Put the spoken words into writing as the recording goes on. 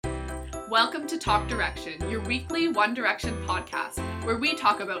Welcome to Talk Direction, your weekly One Direction podcast, where we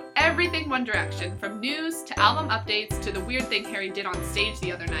talk about everything One Direction, from news to album updates to the weird thing Harry did on stage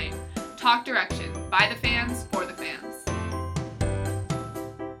the other night. Talk Direction, by the fans, for the fans.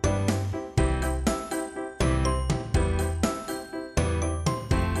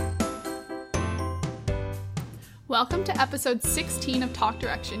 Welcome to episode 16 of Talk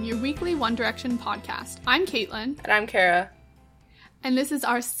Direction, your weekly One Direction podcast. I'm Caitlin. And I'm Kara. And this is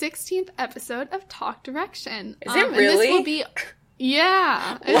our 16th episode of Talk Direction. Is it really? And this will be...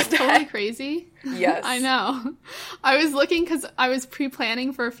 Yeah. It's totally crazy. Yes. I know. I was looking because I was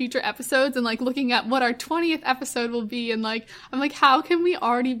pre-planning for future episodes and looking at what our 20th episode will be. And I'm like, how can we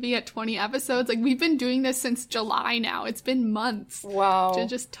already be at 20 episodes? We've been doing this since July now. It's been months. Wow. It's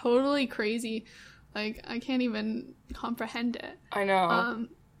just totally crazy. I can't even comprehend it. I know.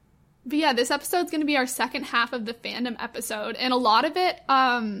 But yeah, this episode's going to be our second half of the fandom episode. And a lot of it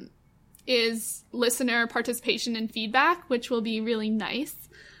is listener participation and feedback, which will be really nice.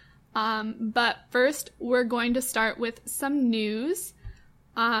 But first, we're going to start with some news.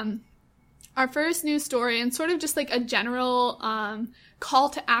 Our first news story, and sort of just a general call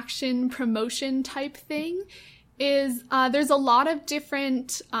to action promotion type thing, is there's a lot of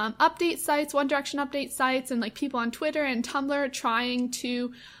different update sites, One Direction update sites, and people on Twitter and Tumblr trying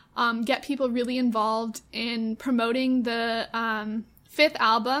to get people really involved in promoting the fifth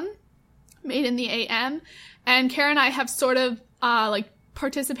album, Made in the AM. And Kara and I have sort of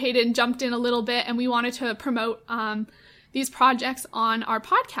participated and jumped in a little bit, and we wanted to promote these projects on our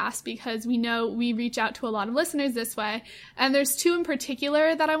podcast because we know we reach out to a lot of listeners this way. And there's two in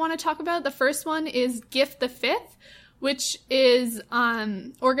particular that I want to talk about. The first one is Gift the Fifth, which is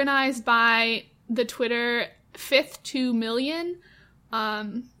organized by the Twitter Fifth 2 Million,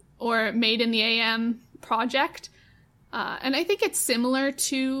 or Made in the AM project. And I think it's similar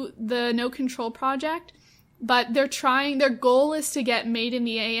to the No Control project, but their goal is to get Made in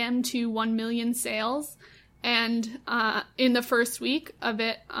the AM to 1 million sales. And in the first week of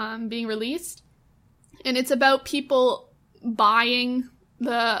it being released. And it's about people buying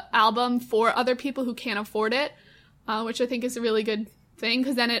the album for other people who can't afford it, which I think is a really good thing,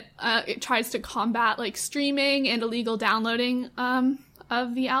 because then it tries to combat streaming and illegal downloading of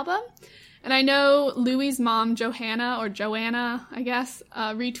the album. And I know Louis' mom, Johanna, I guess,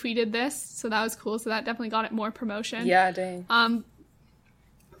 retweeted this, so that was cool. So that definitely got it more promotion. Yeah, dang.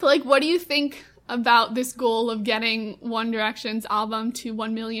 But what do you think about this goal of getting One Direction's album to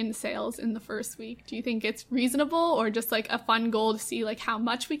 1 million sales in the first week? Do you think it's reasonable, or just a fun goal to see how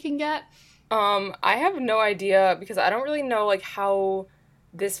much we can get? I have no idea, because I don't really know how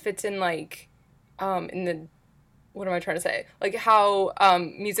this fits in in the, what am I trying to say? How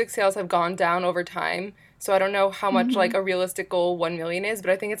music sales have gone down over time. So I don't know how much a realistic goal 1 million is, but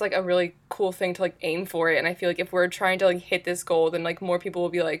I think it's a really cool thing to aim for it. And I feel if we're trying to hit this goal, then more people will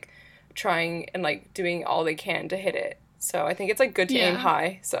be trying and doing all they can to hit it. So I think it's good to aim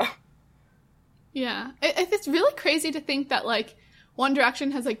high. So yeah, it's really crazy to think that One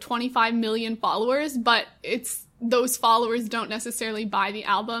Direction has 25 million followers, but those followers don't necessarily buy the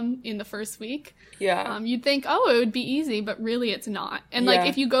album in the first week. Yeah. You'd think, it would be easy, but really it's not. And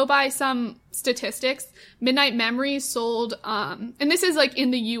if you go by some statistics, Midnight Memories sold, and this is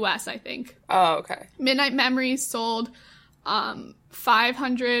in the US, I think. Oh, okay. Midnight Memories sold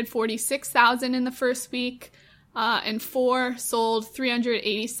 546,000 in the first week, and 4 sold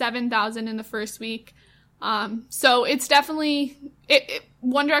 387,000 in the first week. So it's definitely,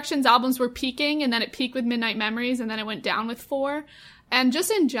 One Direction's albums were peaking, and then it peaked with Midnight Memories, and then it went down with 4. And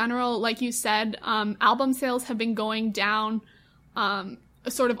just in general, like you said, album sales have been going down,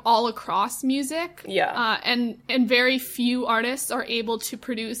 sort of all across music. Yeah. And very few artists are able to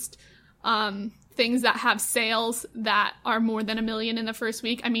produce, things that have sales that are more than 1 million in the first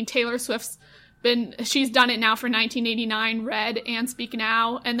week. I mean, Taylor Swift's she's done it now for 1989, Red, and Speak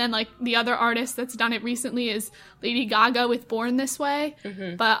Now. And then the other artist that's done it recently is Lady Gaga with Born This Way.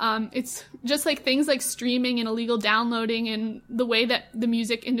 Mm-hmm. But it's just things like streaming and illegal downloading and the way that the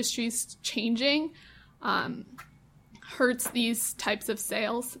music industry's changing hurts these types of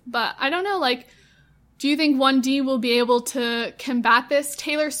sales. But I don't know, do you think 1D will be able to combat this?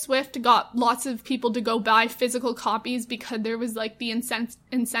 Taylor Swift got lots of people to go buy physical copies because there was the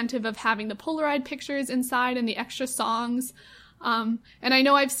incentive of having the Polaroid pictures inside and the extra songs. And I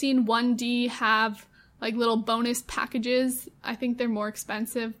know I've seen 1D have little bonus packages. I think they're more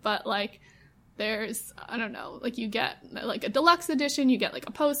expensive, but there's, I don't know, you get a deluxe edition, you get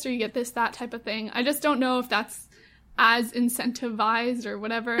a poster, you get this, that type of thing. I just don't know if that's as incentivized or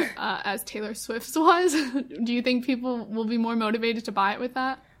whatever as Taylor Swift's was. Do you think people will be more motivated to buy it with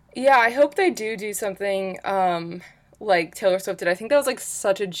that? Yeah, I hope they do something like Taylor Swift did. I think that was like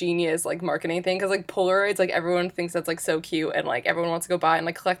such a genius like marketing thing because like Polaroids, like everyone thinks that's like so cute and like everyone wants to go buy and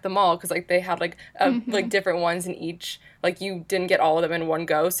like collect them all because like they had like Hmm. different ones in each. Like you didn't get all of them in one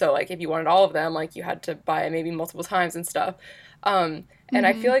go, so like if you wanted all of them, like you had to buy it maybe multiple times and stuff. And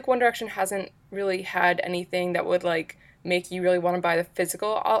I feel Hmm. like One Direction hasn't really had anything that would like make you really want to buy the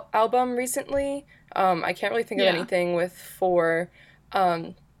physical album recently. I can't really think of Yeah. anything with four.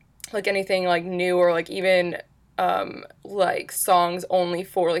 Like anything like new or like even like songs only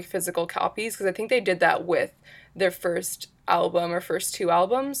for like physical copies because I think they did that with their first album or first two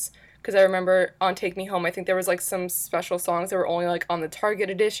albums because I remember on Take Me Home I think there was like some special songs that were only like on the Target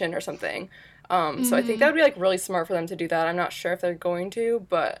edition or something. So I think that Hmm. would be like really smart for them to do that. I'm not sure if they're going to,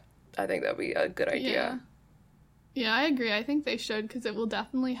 but I think that would be a good Yeah. idea. Yeah, I agree. I think they should because it will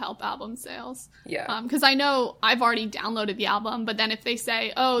definitely help album sales. Yeah. Because I know I've already downloaded the album, but then if they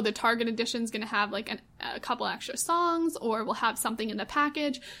say, oh, the Target edition is going to have like a couple extra songs or we'll have something in the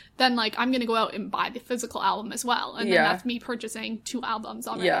package, then like I'm going to go out and buy the physical album as well. And then Yeah. that's me purchasing two albums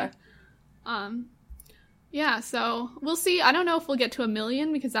already. Yeah. Um, yeah, so we'll see. I don't know if we'll get to 1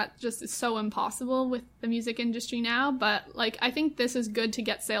 million because that just is so impossible with the music industry now, but like I think this is good to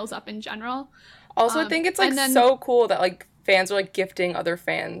get sales up in general. Also, I think it's like And then, so cool that like fans are like gifting other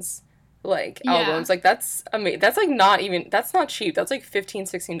fans like yeah, albums. Like that's amazing. That's like not even that's not cheap. That's like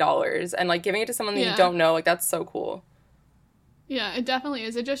 $15-16 and like giving it to someone that you yeah. don't know, like that's so cool. Yeah, it definitely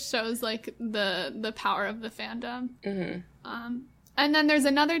is. It just shows like the power of the fandom. Mhm. And then there's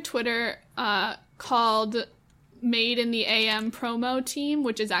another Twitter called Made in the AM Promo Team,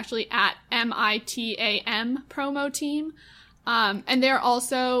 which is actually at MITAM Promo Team. And they're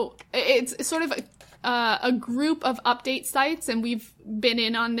also it's sort of a group of update sites, and we've been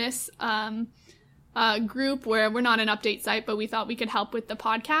in on this group where we're not an update site, but we thought we could help with the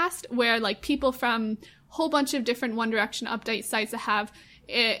podcast, where like people from a whole bunch of different One Direction update sites that have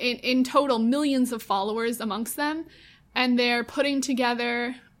in total millions of followers amongst them, and they're putting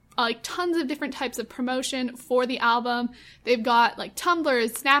together like tons of different types of promotion for the album. They've got like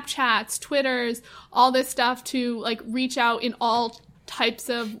Tumblrs, Snapchats, Twitters, all this stuff to like reach out in all types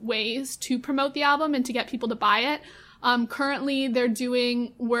of ways to promote the album and to get people to buy it. Currently, they're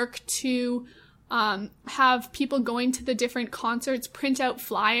doing work to have people going to the different concerts print out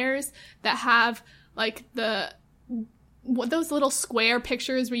flyers that have like those little square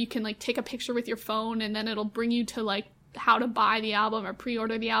pictures where you can like take a picture with your phone and then it'll bring you to like how to buy the album or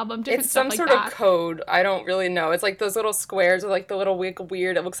pre-order the album, different It's stuff some like sort of that. code. I don't really know. It's like those little squares with like the little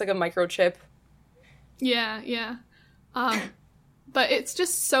weird. It looks like a microchip. Yeah, yeah. Um, but it's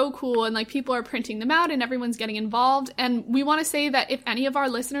just so cool, and like people are printing them out and everyone's getting involved. And we want to say that if any of our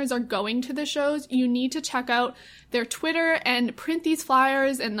listeners are going to the shows, you need to check out their Twitter and print these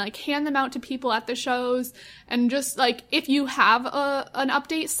flyers and like hand them out to people at the shows. And just like if you have an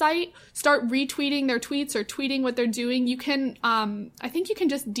update site, start retweeting their tweets or tweeting what they're doing. You can I think you can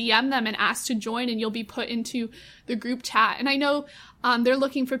just DM them and ask to join, and you'll be put into the group chat. And I know they're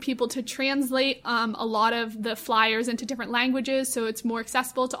looking for people to translate a lot of the flyers into different languages so it's more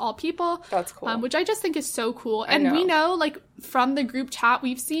accessible to all people. That's cool. Which I just think is so cool. I And we know. know, like, from the group chat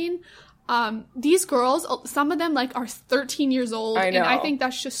we've seen, these girls, some of them, like, are 13 years old. I And I know. think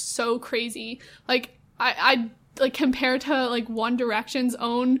that's just so crazy. Like, I like, compared to, like, One Direction's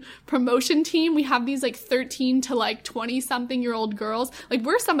own promotion team, we have these, like, 13 to, like, 20-something-year-old girls. Like,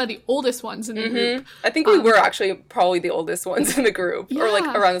 we're some of the oldest ones in the group. I think we were actually probably the oldest ones in the group or like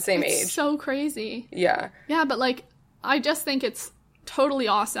Yeah, around the same it's age. so crazy. Yeah. Yeah, but like, I just think it's totally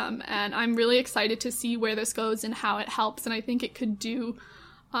awesome, and I'm really excited to see where this goes and how it helps. And I think it could do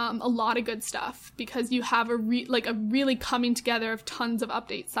a lot of good stuff because you have a really coming together of tons of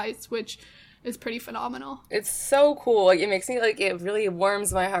update sites, which is pretty phenomenal. It's so cool. Like it makes me like it really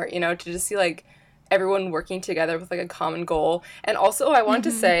warms my heart, to just see like everyone working together with like a common goal. And also I wanted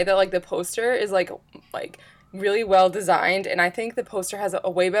to say that like the poster is like really well designed, and I think the poster has a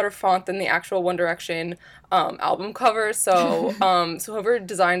way better font than the actual One Direction album cover. So so whoever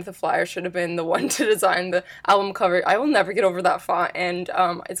designed the flyer should have been the one to design the album cover. I will never get over that font, and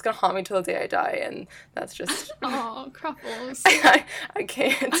it's gonna haunt me till the day I die, and that's just Oh, Cruffles. I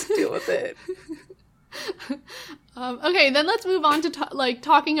can't deal with it. Okay, then let's move on to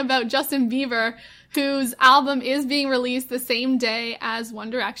talking about Justin Bieber, whose album is being released the same day as One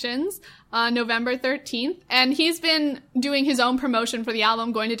Direction's, November 13th. And he's been doing his own promotion for the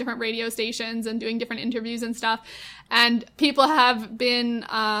album, going to different radio stations and doing different interviews and stuff. And people have been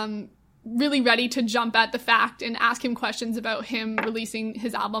really ready to jump at the fact and ask him questions about him releasing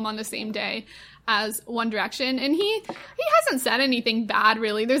his album on the same day as One Direction. And he hasn't said anything bad,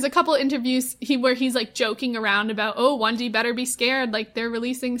 really. There's a couple interviews where he's like joking around about, oh, 1D better be scared, like they're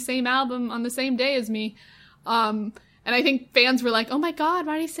releasing the same album on the same day as me. And I think fans were like, oh my god,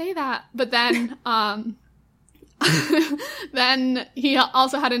 why did he say that? But then then he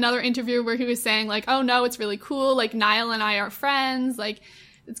also had another interview where he was saying like, oh no, it's really cool, like Niall and I are friends, like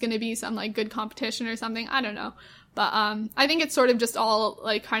it's gonna be some like good competition or something. I don't know. But I think it's sort of just all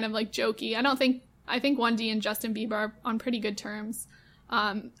like kind of like jokey. I think 1D and Justin Bieber are on pretty good terms.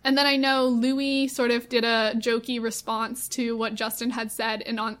 And then I know Louis sort of did a jokey response to what Justin had said,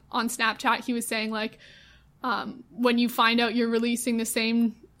 and on Snapchat he was saying like, when you find out you're releasing the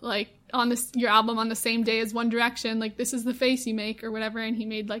same like your album on the same day as One Direction, like this is the face you make or whatever, and he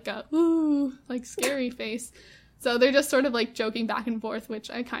made like a ooh like scary face. So they're just sort of like joking back and forth, which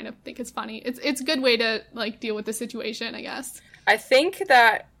I kind of think is funny. It's a good way to like deal with the situation, I guess. I think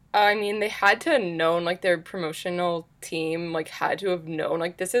that they had to have known, like their promotional team like had to have known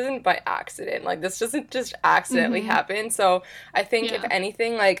like this isn't by accident, like this doesn't just accidentally happen. So I think if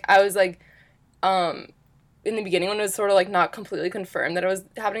anything, like I was like in the beginning when it was sort of like not completely confirmed that it was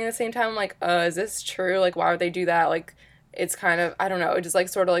happening at the same time, I'm like, is this true? Like why would they do that? Like it's kind of, I don't know, it just like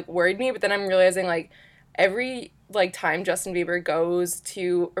sort of like worried me. But then I'm realizing like every like time Justin Bieber goes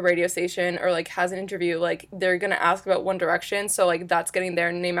to a radio station or like has an interview, like they're gonna ask about One Direction, so like that's getting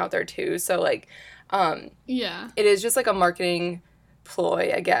their name out there too. So like it is just like a marketing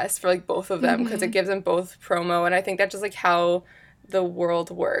ploy, I guess, for like both of them, because it gives them both promo, and I think that's just like how the world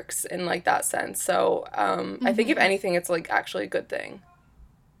works in like that sense. So I think if anything it's like actually a good thing.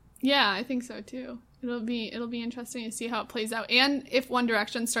 Yeah, I think so too. It'll be interesting to see how it plays out, and if One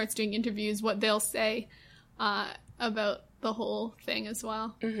Direction starts doing interviews, what they'll say about the whole thing as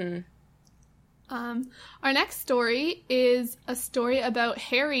well. Our next story is a story about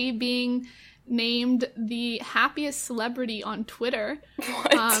Harry being named the happiest celebrity on Twitter.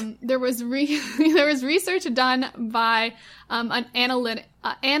 What? There was research done by an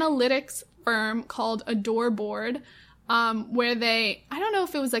analytics firm called Adoreboard, where I don't know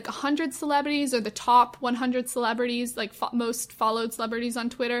if it was like 100 celebrities or the top 100 celebrities, like most followed celebrities on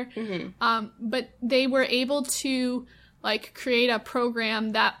Twitter. But they were able to like create a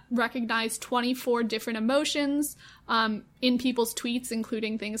program that recognized 24 different emotions in people's tweets,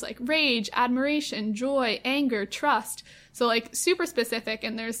 including things like rage, admiration, joy, anger, trust. So like super specific,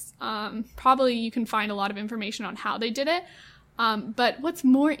 and there's probably you can find a lot of information on how they did it. But what's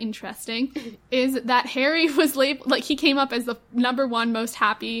more interesting is that Harry was labeled, like he came up as the number one most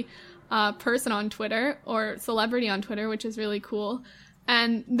happy person on Twitter, or celebrity on Twitter, which is really cool.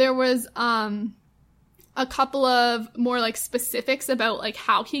 And there was a couple of more like specifics about like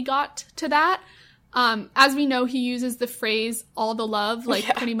how he got to that. As we know, he uses the phrase all the love,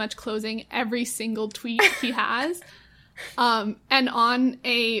 like pretty much closing every single tweet he has. And on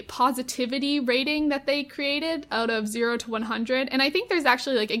a positivity rating that they created out of 0 to 100. And I think there's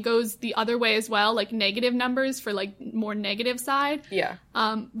actually like, it goes the other way as well, like negative numbers for like more negative side. Yeah.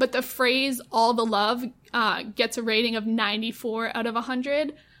 But the phrase all the love gets a rating of 94 out of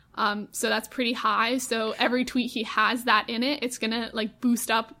 100. So that's pretty high. So every tweet he has that in it, it's gonna like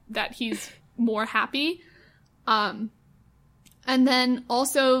boost up that he's more happy. And then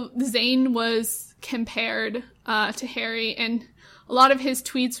also Zayn was compared to Harry, and a lot of his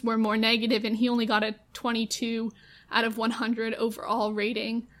tweets were more negative, and he only got a 22 out of 100 overall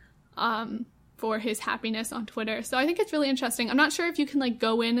rating for his happiness on Twitter. So I think it's really interesting. I'm not sure if you can like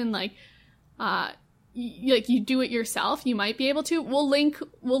go in and like you do it yourself. You might be able to. We'll link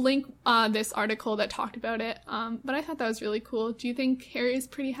this article that talked about it. But I thought that was really cool. Do you think Harry is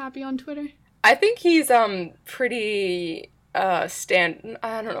pretty happy on Twitter? I think he's pretty I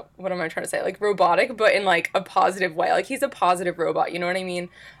don't know, what am I trying to say, like robotic, but in like a positive way. Like he's a positive robot, you know what I mean?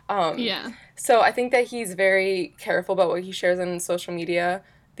 Yeah. So I think that he's very careful about what he shares on social media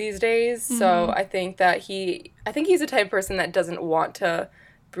these days. So I think that he's the type of person that doesn't want to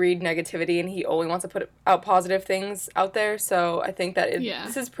breed negativity, and he only wants to put out positive things out there. So I think that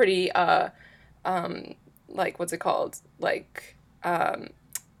this is pretty like what's it called, like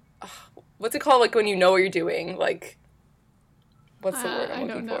what's it called, like when you know what you're doing, like what's the word I'm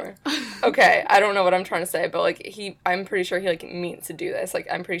looking for? Okay, I don't know what I'm trying to say, but like I'm pretty sure he like means to do this. Like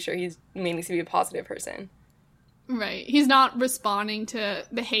I'm pretty sure he's meaning to be a positive person. Right. He's not responding to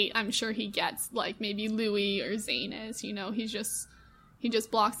the hate I'm sure he gets, like maybe Louis or Zayn is, you know, he just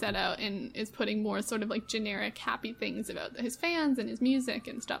blocks that out and is putting more sort of like generic happy things about his fans and his music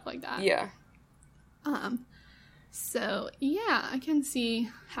and stuff like that. Yeah. So, yeah, I can see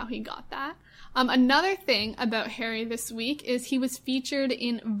how he got that. Another thing about Harry this week is he was featured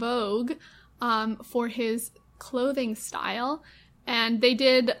in Vogue for his clothing style. And they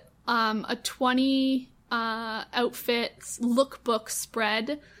did a 20 outfits lookbook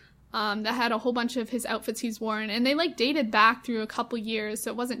spread that had a whole bunch of his outfits he's worn. And they, like, dated back through a couple years,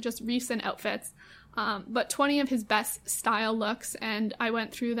 so it wasn't just recent outfits. But 20 of his best style looks, and I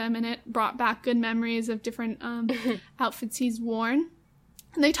went through them, and it brought back good memories of different outfits he's worn.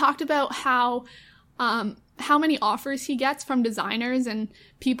 And they talked about how many offers he gets from designers and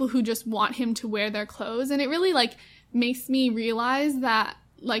people who just want him to wear their clothes. And it really, like, makes me realize that,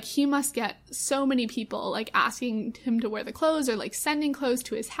 like, he must get so many people, like, asking him to wear the clothes or, like, sending clothes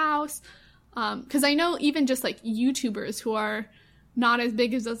to his house. 'Cause I know even just, like, YouTubers who are not as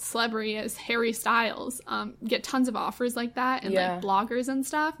big as a celebrity as Harry Styles, get tons of offers like that, and like bloggers and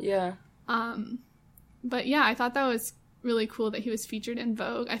stuff. Yeah. But yeah, I thought that was really cool that he was featured in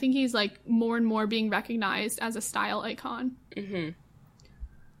Vogue. I think he's like more and more being recognized as a style icon. Mm-hmm.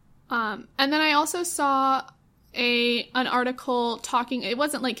 And then I also saw an article talking, it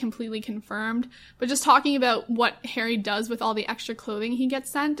wasn't like completely confirmed, but just talking about what Harry does with all the extra clothing he gets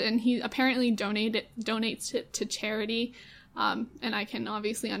sent, and he apparently donates it to charity. And I can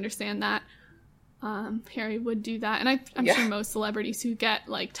obviously understand that Harry would do that. And I'm sure most celebrities who get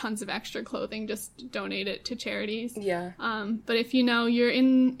like tons of extra clothing just donate it to charities. Yeah. But if you know you're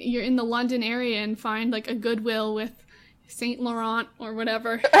in the London area and find like a Goodwill with Saint Laurent or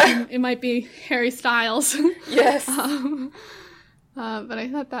whatever, it might be Harry Styles. Yes. But I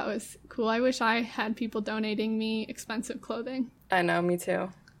thought that was cool. I wish I had people donating me expensive clothing. I know, me too.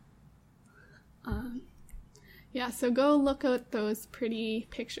 Yeah, so go look at those pretty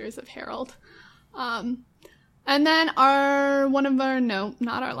pictures of Harold. And then no,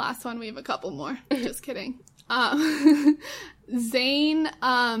 not our last one. We have a couple more. Just kidding.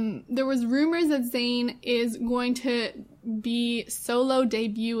 Zayn, there was rumors that Zayn is going to be solo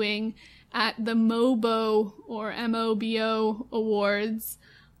debuting at the MOBO or MOBO Awards,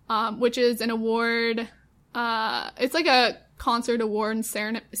 which is an award, it's like a concert award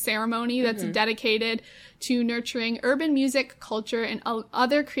ceremony that's dedicated to nurturing urban music, culture, and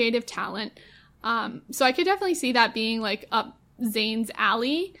other creative talent. So I could definitely see that being like up Zayn's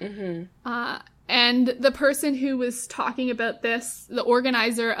alley. And the person who was talking about this, the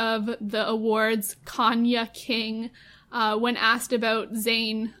organizer of the awards, Kanya King, when asked about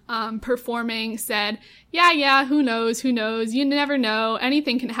Zayn performing, said, yeah, who knows? You never know.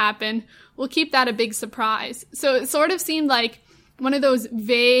 Anything can happen. We'll keep that a big surprise. So it sort of seemed like one of those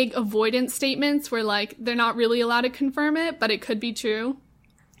vague avoidance statements where, like, they're not really allowed to confirm it, but it could be true.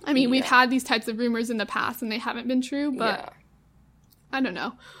 I mean, we've had these types of rumors in the past, and they haven't been true, but I don't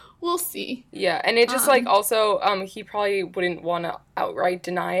know. We'll see. Yeah, and it just, like, also, he probably wouldn't want to outright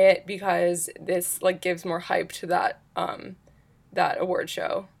deny it because this, like, gives more hype to that award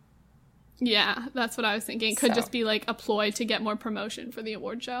show. Yeah, that's what I was thinking. It could just be, like, a ploy to get more promotion for the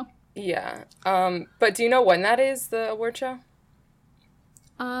award show. Yeah. But do you know when that is, the award show?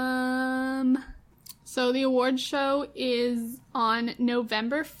 So the award show is on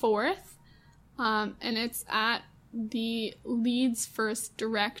November 4th, and it's at the Leeds First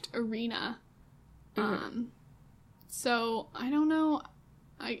Direct Arena. So I don't know.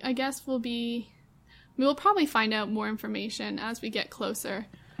 I guess we'll probably find out more information as we get closer.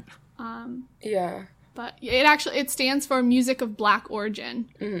 Yeah. But it stands for Music of Black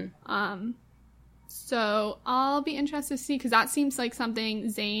Origin. So I'll be interested to see, because that seems like something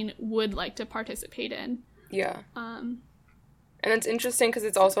Zayn would like to participate in. Yeah. And it's interesting because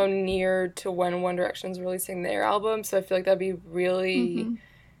it's also near to when One Direction's releasing their album, so I feel like that'd be really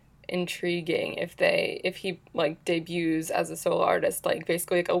intriguing if he like debuts as a solo artist, like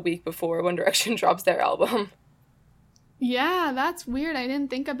basically like a week before One Direction drops their album. Yeah, that's weird. I didn't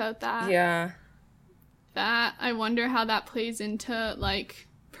think about that. Yeah. That, I wonder how that plays into like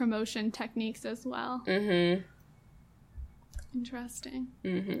promotion techniques as well. Interesting.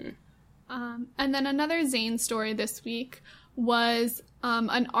 And then another Zayn story this week was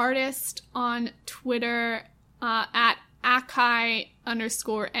an artist on Twitter at Akai_anyway,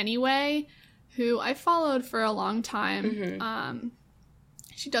 who I followed for a long time.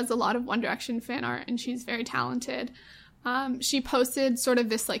 She does a lot of One Direction fan art, and she's very talented. She posted sort of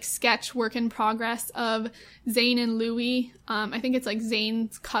this like sketch work in progress of Zayn and Louis. I think it's like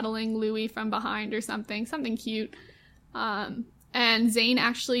Zayn's cuddling Louis from behind or something cute. And Zayn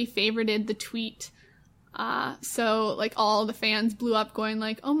actually favorited the tweet. So like all the fans blew up going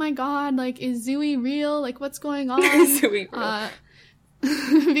like, oh my god, like is Zooey real? Like what's going on? Zooey real.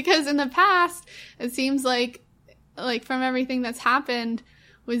 Because in the past, it seems like like, from everything that's happened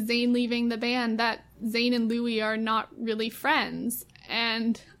with Zayn leaving the band, that Zayn and Louis are not really friends.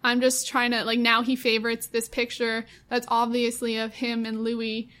 And I'm just trying to, like, now he favorites this picture that's obviously of him and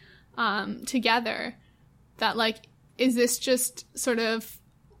Louis together. That, like, is this just sort of,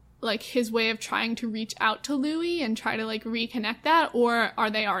 like, his way of trying to reach out to Louis and try to, like, reconnect that? Or are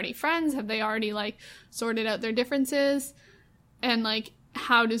they already friends? Have they already, like, sorted out their differences? And, like,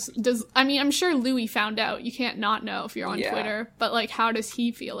 how does I mean, I'm sure Louis found out. You can't not know if you're on Twitter. But, like, how does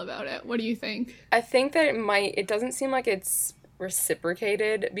he feel about it? What do you think? I think that it doesn't seem like it's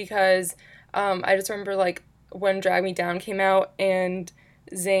reciprocated, because I just remember, like, when Drag Me Down came out and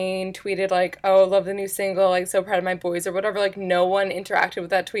Zayn tweeted, like, oh, love the new single, like, so proud of my boys, or whatever. Like, no one interacted with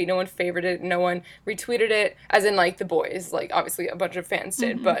that tweet. No one favorited it. No one retweeted it, as in, like, the boys. Like, obviously a bunch of fans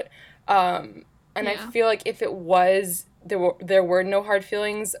did. But, and I feel like if it was, there were no hard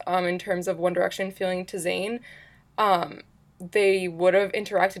feelings in terms of One Direction feeling to Zayn, they would have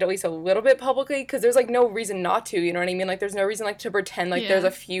interacted at least a little bit publicly, because there's, like, no reason not to, you know what I mean? Like, there's no reason, like, to pretend like there's a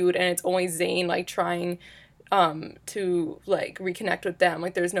feud and it's only Zayn, like, trying to, like, reconnect with them.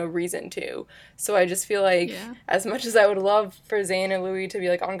 Like, there's no reason to. So I just feel like as much as I would love for Zayn and Louis to be,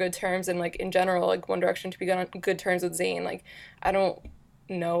 like, on good terms, and, like, in general, like, One Direction to be on good terms with Zayn, like, I don't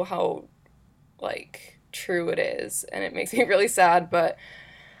know how, like, true it is, and it makes me really sad. But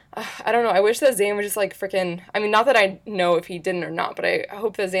I don't know, I wish that Zayn would just, like, freaking, I mean, not that I know if he didn't or not, but I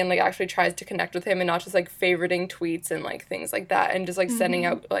hope that Zayn, like, actually tries to connect with him and not just, like, favoriting tweets and, like, things like that, and just, like, sending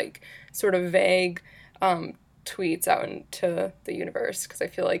out, like, sort of vague tweets out into the universe, because I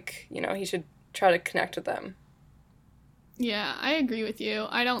feel like, you know, he should try to connect with them. Yeah, I agree with you.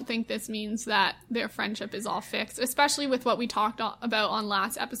 I don't think this means that their friendship is all fixed, especially with what we talked about on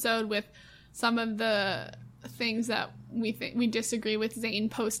last episode, with some of the things that we disagree with Zayn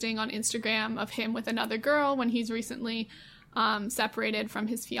posting on Instagram of him with another girl when he's recently separated from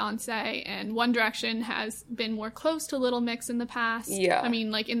his fiance, and One Direction has been more close to Little Mix in the past. Yeah. I mean,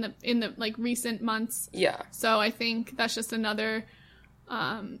 like, in the like recent months. Yeah. So I think that's just another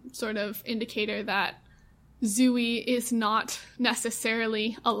sort of indicator that Zooey is not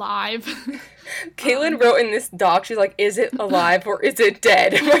necessarily alive. Caitlin wrote in this doc, she's like, is it alive or is it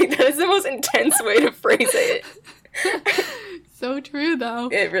dead? I'm like, that is the most intense way to phrase it. So true, though.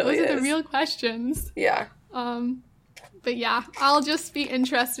 It really is. Those are the real questions. Yeah. But yeah, I'll just be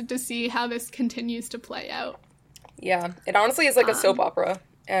interested to see how this continues to play out. Yeah. It honestly is like a soap opera,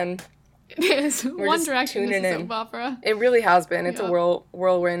 and it is. One Direction is a soap opera. It really has been. It's a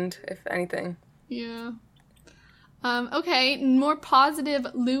whirlwind, if anything. Yeah. Okay, more positive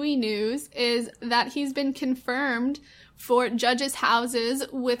Louis news is that he's been confirmed for judges' houses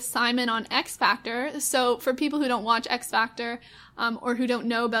with Simon on X Factor. So for people who don't watch X Factor, or who don't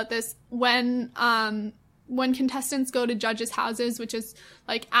know about this, when contestants go to judges' houses, which is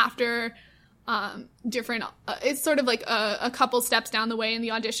like after different, it's sort of like a couple steps down the way in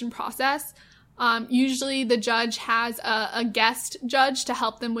the audition process. Usually the judge has a guest judge to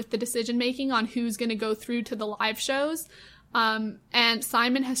help them with the decision making on who's going to go through to the live shows. And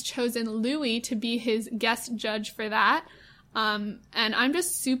Simon has chosen Louis to be his guest judge for that. And I'm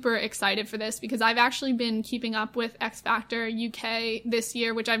just super excited for this, because I've actually been keeping up with X Factor UK this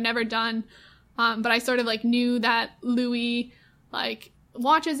year, which I've never done. But I sort of like knew that Louis like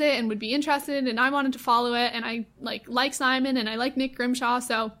watches it and would be interested, and I wanted to follow it, and I like Simon and I like Nick Grimshaw,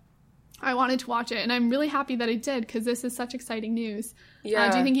 so I wanted to watch it, and I'm really happy that I did, because this is such exciting news. Yeah.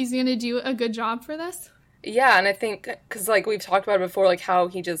 Do you think he's going to do a good job for this? Yeah, and I think, because, like, we've talked about it before, like, how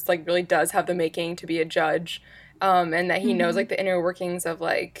he just, like, really does have the making to be a judge, and that he knows, like, the inner workings of,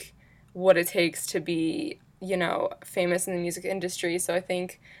 like, what it takes to be, you know, famous in the music industry. So I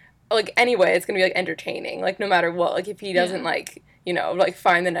think, like, anyway, it's going to be, like, entertaining, like, no matter what. Like, if he doesn't, like, you know, like,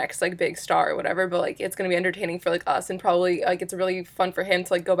 find the next, like, big star or whatever, but, like, it's gonna be entertaining for, like, us, and probably, like, it's really fun for him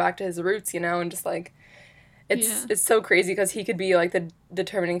to, like, go back to his roots, you know, and just, like, it's so crazy, because he could be, like, the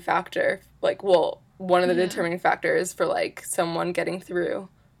determining factor, like, well, one of the determining factors for, like, someone getting through.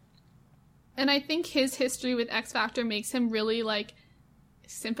 And I think his history with X Factor makes him really, like,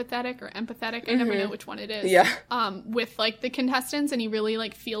 sympathetic or empathetic, I never know which one it is, with, like, the contestants, and he really,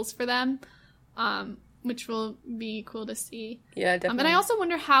 like, feels for them, which will be cool to see. Yeah, definitely. And I also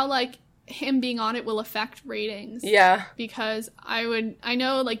wonder how, like, him being on it will affect ratings. Yeah. Because I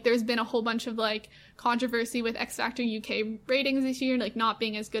know, like, there's been a whole bunch of, like, controversy with X Factor UK ratings this year, like, not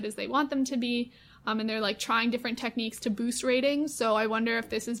being as good as they want them to be. And they're, like, trying different techniques to boost ratings. So I wonder if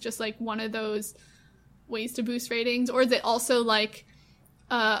this is just, like, one of those ways to boost ratings. Or is it also, like,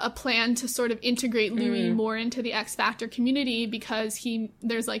 a plan to sort of integrate Louis more into the X Factor community, because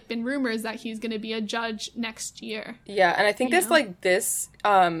there's like been rumors that he's going to be a judge next year. Yeah, and I think this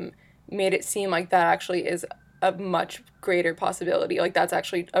made it seem like that actually is a much greater possibility. Like, that's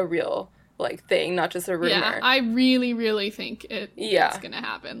actually a real, like, thing, not just a rumor. Yeah, I really, really think it's going to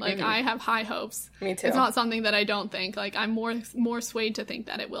happen. Like, I have high hopes. Me too. It's not something that I don't think. Like, I'm more swayed to think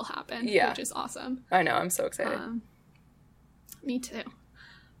that it will happen, which is awesome. I know, I'm so excited. Me too.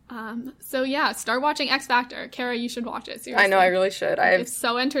 So yeah, start watching X Factor. Kara, you should watch it, seriously. I know, I really should. It's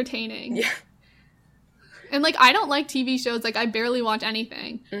so entertaining. Yeah. And, like, I don't like TV shows. Like, I barely watch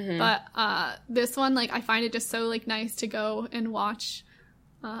anything. But this one, like, I find it just so, like, nice to go and watch.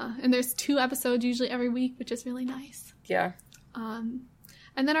 And there's 2 episodes usually every week, which is really nice. Yeah. And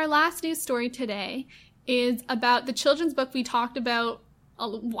then our last news story today is about the children's book we talked about a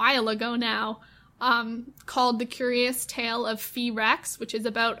while ago now, called The Curious Tale of Fee Rex, which is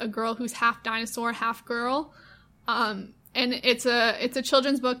about a girl who's half dinosaur, half girl. And it's a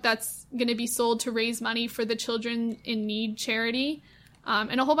children's book that's going to be sold to raise money for the Children in Need charity.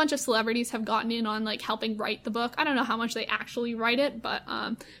 And a whole bunch of celebrities have gotten in on, like, helping write the book. I don't know how much they actually write it, but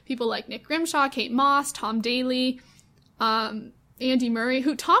people like Nick Grimshaw, Kate Moss, Tom Daly, Andy Murray,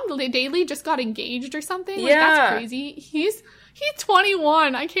 Tom Daly just got engaged or something. Yeah. Like, that's crazy. He's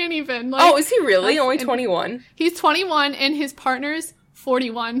 21. I can't even. Like, oh, is he really? Only 21? He's 21, and his partner's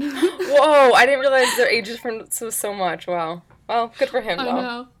 41. Whoa, I didn't realize their ages from so much. Wow. Well, good for him, though. I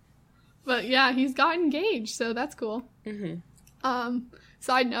know. But yeah, he's got engaged, so that's cool.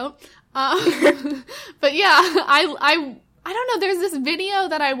 Side note. But yeah, I don't know, there's this video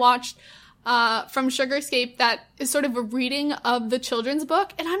that I watched from Sugarscape that is sort of a reading of the children's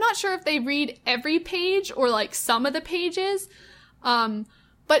book, and I'm not sure if they read every page or, like, some of the pages.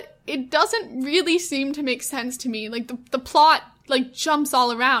 But it doesn't really seem to make sense to me. Like, the plot, like, jumps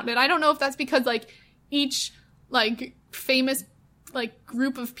all around. And I don't know if that's because, like, each, like, famous, like,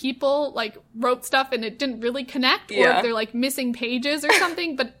 group of people, like, wrote stuff and it didn't really connect, or if they're, like, missing pages or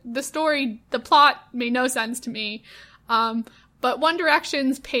something. But the plot made no sense to me. But One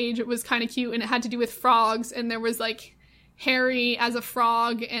Direction's page, it was kind of cute, and it had to do with frogs, and there was, like, Harry as a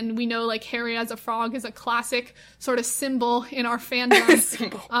frog, and we know, like, Harry as a frog is a classic sort of symbol in our fandom.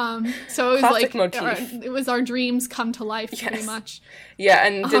 So it was classic like motif. It was our dreams come to life, pretty much. Yeah,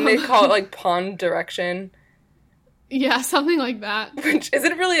 and didn't they call it, like, Pond Direction? Yeah, something like that. Which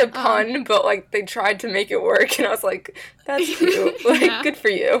isn't really a pun, but, like, they tried to make it work, and I was like, that's cute. Like, good for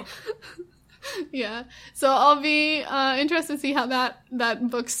you. Yeah. So I'll be interested to see how that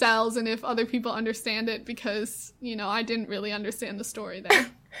book sells, and if other people understand it, because, you know, I didn't really understand the story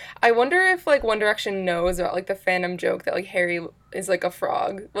there. I wonder if, like, One Direction knows about, like, the fandom joke that, like, Harry is, like, a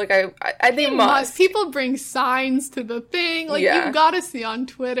frog. Like, I think must. People bring signs to the thing. Like, you've got to see on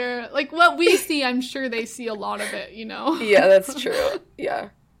Twitter. Like, what we see, I'm sure they see a lot of it, you know? Yeah, that's true. Yeah.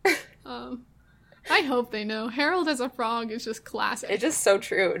 I hope they know. Harold as a frog is just classic. It's just so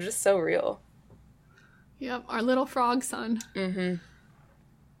true. It's just so real. Yep, our little frog son.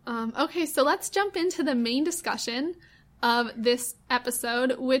 Okay, so let's jump into the main discussion of this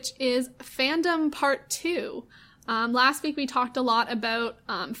episode, which is fandom part 2. Last week we talked a lot about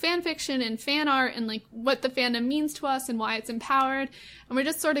fan fiction and fan art and, like, what the fandom means to us and why it's empowered, and we're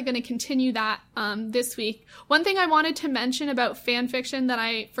just sort of going to continue that this week. One thing I wanted to mention about fan fiction that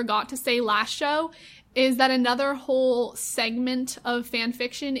I forgot to say last show is that another whole segment of fan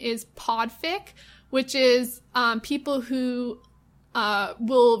fiction is podfic, which is people who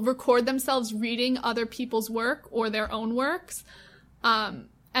will record themselves reading other people's work or their own works, and,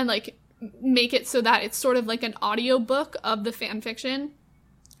 like, make it so that it's sort of like an audiobook of the fan fiction.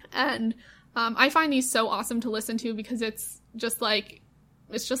 And I find these so awesome to listen to, because it's just like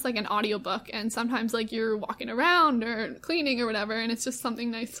an audiobook, and sometimes, like, you're walking around or cleaning or whatever, and it's just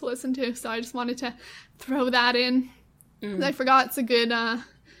something nice to listen to. So I just wanted to throw that in. I forgot it's a good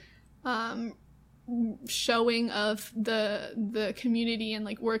showing of the community and,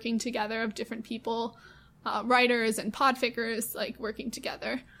 like, working together of different people, writers and podfickers, like, working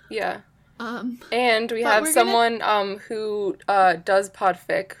together. Yeah. And we have someone who does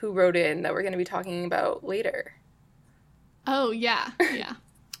podfic who wrote in that we're going to be talking about later. Oh yeah.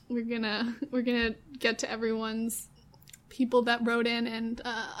 We're gonna get to everyone's people that wrote in, and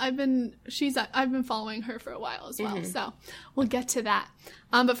I've been following her for a while as well, so we'll get to that.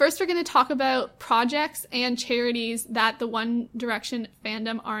 But first we're going to talk about projects and charities that the One Direction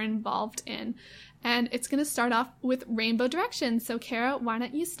fandom are involved in, and it's going to start off with Rainbow Direction. So Kara, why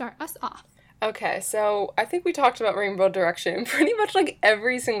don't you start us off? Okay, so I think we talked about Rainbow Direction pretty much like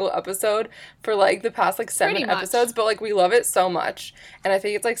every single episode for like the past like Pretty 7 much. episodes, but like we love it so much. And I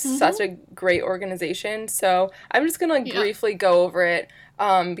think it's like such a great organization. So I'm just gonna like Yeah. briefly go over it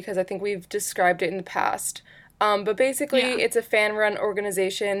because I think we've described it in the past. But basically, Yeah. it's a fan run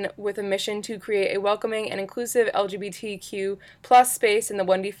organization with a mission to create a welcoming and inclusive LGBTQ plus space in the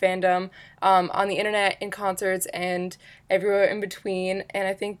 1D fandom, on the internet, in concerts, and everywhere in between. And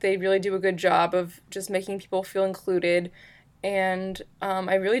I think they really do a good job of just making people feel included. And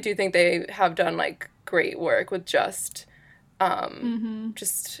I really do think they have done like great work with just,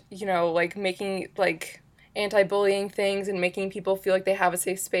 you know, like making like anti-bullying things and making people feel like they have a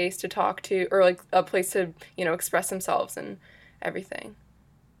safe space to talk to, or like a place to, you know, express themselves and everything.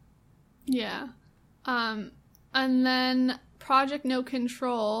 Yeah. And then Project No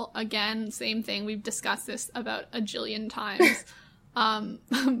Control, again, same thing. We've discussed this about a jillion times.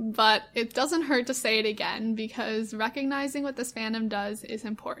 But it doesn't hurt to say it again, because recognizing what this fandom does is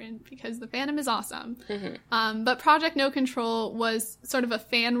important, because the fandom is awesome. But Project No Control was sort of a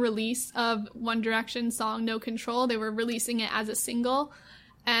fan release of One Direction's song No Control. They were releasing it as a single.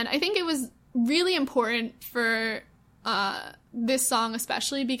 And I think it was really important for this song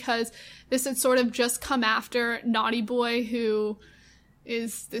especially, because this had sort of just come after Naughty Boy, who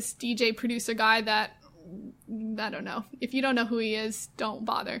is this DJ producer guy that, I don't know. If you don't know who he is, don't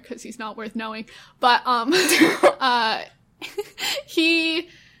bother, because he's not worth knowing. But he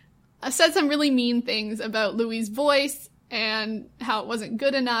said some really mean things about Louis' voice and how it wasn't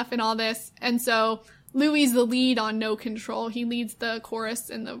good enough and all this. And so Louis is the lead on No Control. He leads the chorus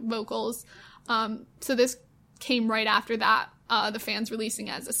and the vocals. So this came right after that, the fans releasing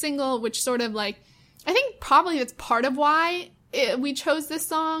it as a single, which sort of like, I think probably that's part of why we chose this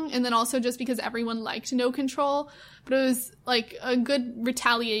song, and then also just because everyone liked No Control. But it was like a good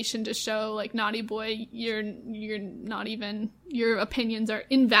retaliation to show like, Naughty Boy, you're not even, your opinions are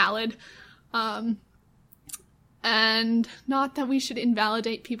invalid. And not that we should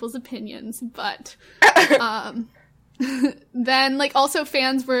invalidate people's opinions, but then like also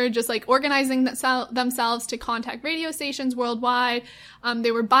fans were just like organizing themselves to contact radio stations worldwide.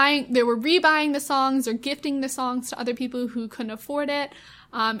 They were rebuying the songs or gifting the songs to other people who couldn't afford it.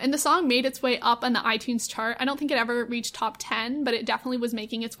 And the song made its way up on the iTunes chart. I don't think it ever reached top 10, but it definitely was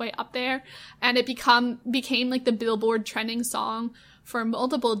making its way up there. And it became like the Billboard trending song for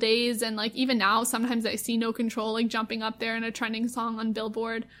multiple days. And like even now, sometimes I see No Control like jumping up there in a trending song on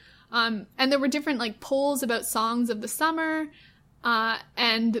Billboard. And there were different like polls about songs of the summer.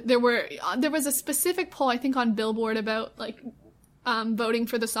 And there was a specific poll, I think, on Billboard about like voting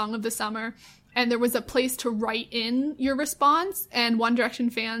for the song of the summer. And there was a place to write in your response, and One Direction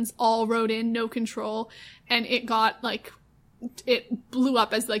fans all wrote in No Control, and it got like, it blew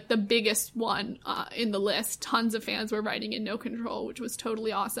up as like the biggest one in the list. Tons of fans were writing in No Control, which was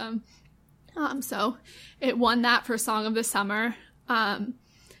totally awesome. So it won that for Song of the Summer.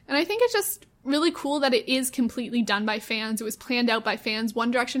 And I think it's just really cool that it is completely done by fans. It was planned out by fans.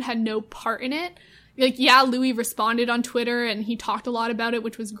 One Direction had no part in it. Like, yeah, Louis responded on Twitter and he talked a lot about it,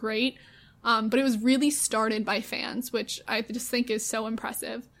 which was great. But it was really started by fans, which I just think is so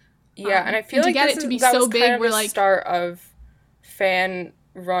impressive. Yeah, and I feel like that was big, kind of the start of fan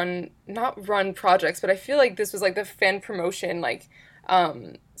run, not run projects, but I feel like this was like the fan promotion like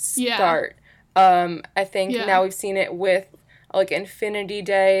start. I think now we've seen it with like Infinity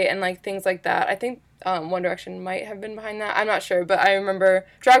Day and like things like that. I think One Direction might have been behind that. I'm not sure, but I remember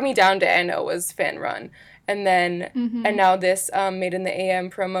Drag Me Down Day, I know, was fan run. And then, and now this Made in the AM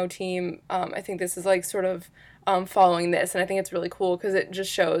promo team, I think this is like sort of following this. And I think it's really cool because it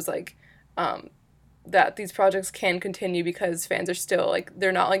just shows like that these projects can continue because fans are still like,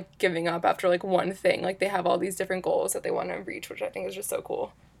 they're not like giving up after like one thing. Like they have all these different goals that they want to reach, which I think is just so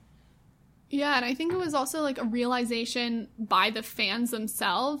cool. Yeah, and I think it was also like a realization by the fans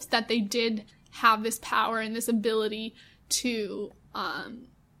themselves that they did have this power and this ability to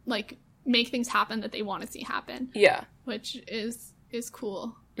like make things happen that they want to see happen. Yeah. Which is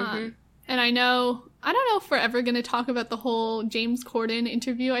cool. And I don't know if we're ever going to talk about the whole James Corden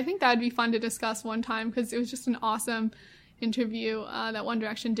interview. I think that would be fun to discuss one time because it was just an awesome interview that One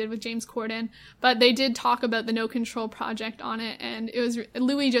Direction did with James Corden. But they did talk about the No Control project on it, and it was,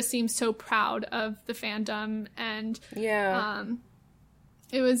 Louis just seems so proud of the fandom, and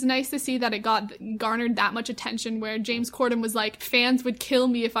it was nice to see that it garnered that much attention, where James Corden was like, fans would kill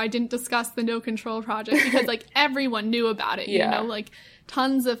me if I didn't discuss the No Control project, because like everyone knew about it, you know, like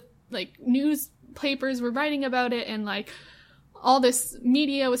tons of like newspapers were writing about it, and like all this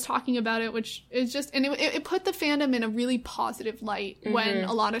media was talking about it, which is just, and it put the fandom in a really positive light when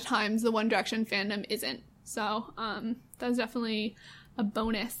a lot of times the One Direction fandom isn't. So that was definitely a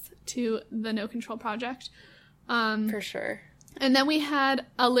bonus to the No Control project. For sure. And then we had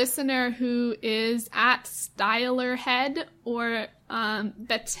a listener who is at Stylerhead or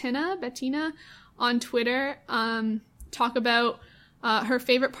Bettina on Twitter talk about her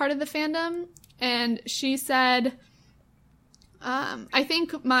favorite part of the fandom. And she said, I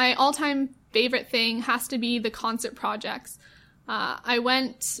think my all-time favorite thing has to be the concert projects. I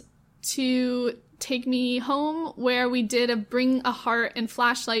went to Take Me Home, where we did a Bring a Heart and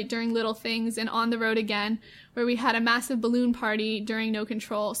Flashlight during Little Things, and On the Road Again, where we had a massive balloon party during No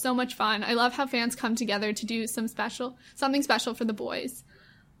Control. So much fun. I love how fans come together to do something special for the boys.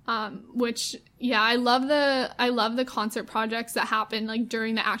 Which, yeah, I love the concert projects that happen like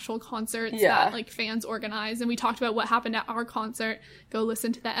during the actual concerts that like fans organize. And we talked about what happened at our concert. Go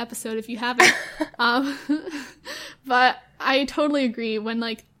listen to that episode if you haven't. But I totally agree when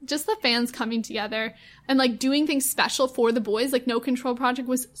like just the fans coming together and like doing things special for the boys. Like No Control project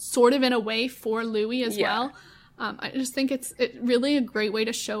was sort of in a way for Louis as well. I just think it's really a great way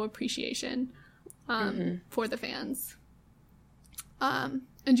to show appreciation for the fans.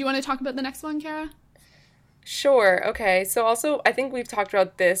 And do you want to talk about the next one, Kara? Sure. Okay. So also, I think we've talked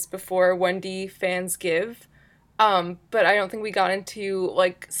about this before, 1D fans give, but I don't think we got into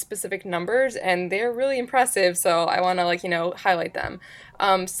like specific numbers, and they're really impressive. So I want to highlight them.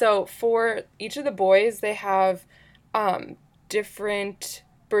 So for each of the boys, they have different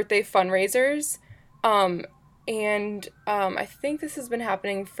birthday fundraisers, and I think this has been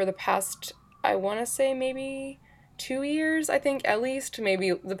happening for the past, I want to say maybe 2 years, I think, at least,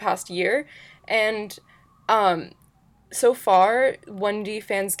 maybe the past year. And so far, 1D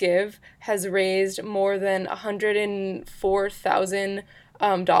Fans Give has raised more than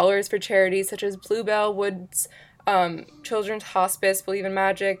 $104,000 for charities such as Bluebell Woods, Children's Hospice, Believe in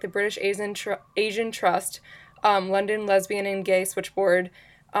Magic, the British Asian Trust, London Lesbian and Gay Switchboard,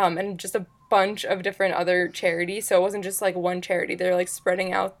 and just a bunch of different other charities. So it wasn't just like one charity. They're like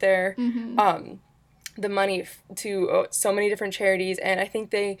spreading out their the money to so many different charities, and I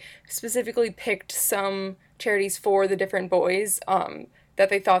think they specifically picked some charities for the different boys that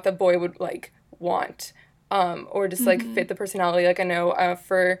they thought the boy would like want or just like fit the personality. Like I know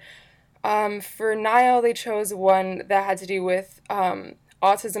for Niall they chose one that had to do with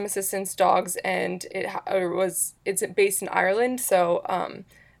autism assistance dogs, and it's based in Ireland, so and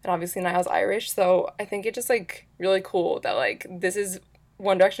obviously Niall's Irish, so I think it's just like really cool that like this is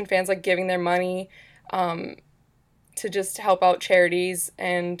One Direction fans like giving their money to just help out charities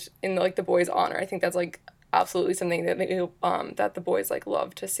and in like the boys' honor. I think that's like absolutely something that that the boys like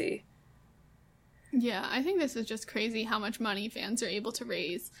love to see. Yeah, I think this is just crazy how much money fans are able to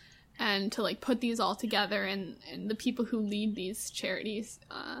raise and to like put these all together, and the people who lead these charities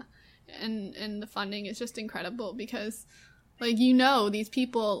and the funding is just incredible because like, these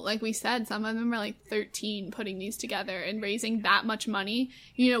people, like we said, some of them are like 13 putting these together and raising that much money.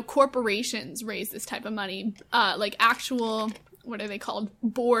 Corporations raise this type of money. Like actual, what are they called?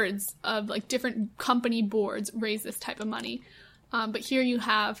 Boards of like different company boards raise this type of money. But here you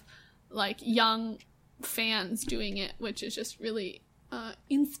have like young fans doing it, which is just really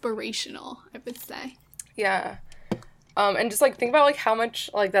inspirational, I would say. Yeah. And just like think about like how much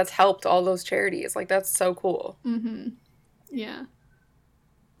like that's helped all those charities. Like that's so cool. Yeah.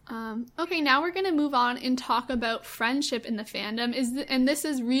 Okay, now we're going to move on and talk about friendship in the fandom. And this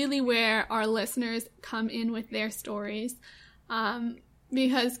is really where our listeners come in with their stories.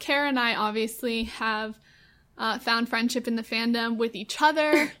 Because Kara and I obviously have found friendship in the fandom with each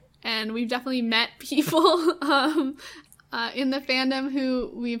other. And we've definitely met people in the fandom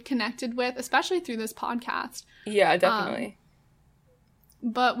who we've connected with, especially through this podcast. Yeah, definitely.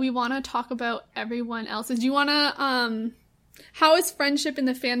 But we want to talk about everyone else's. Do you want to... how has friendship in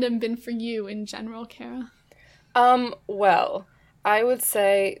the fandom been for you in general, Kara? Well, I would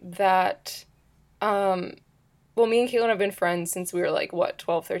say that, me and Caitlin have been friends since we were like,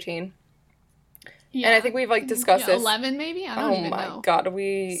 12, 13? Yeah. And I think we've like discussed this. 11 maybe? I don't even know. Oh my God,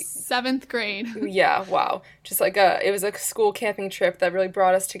 7th grade. Yeah, wow. Just like it was a school camping trip that really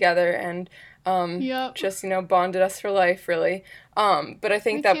brought us together and just, bonded us for life, really. But I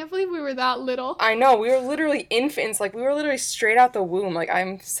think I can't believe we were that little. I know, we were literally infants. Like, we were literally straight out the womb. Like,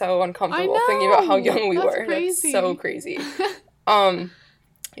 I'm so uncomfortable thinking about how young we were. Crazy. That's so crazy.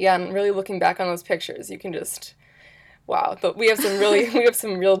 Yeah, and really looking back on those pictures, you can just, wow. But we have some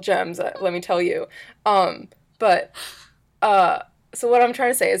real gems, let me tell you. So what I'm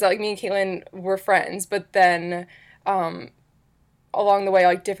trying to say is that, like, me and Caitlin were friends, but then, along the way,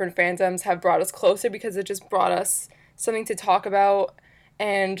 like, different fandoms have brought us closer because it just brought us something to talk about.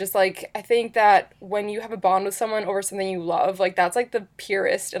 And just, like, I think that when you have a bond with someone over something you love, like, that's, like, the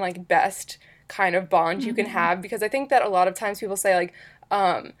purest and, like, best kind of bond you can have. Because I think that a lot of times people say,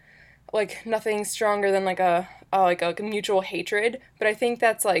 like, nothing's stronger than, like, a mutual hatred. But I think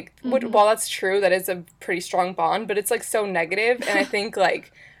that's, like, while that's true, that is a pretty strong bond, but it's, like, so negative. And I think,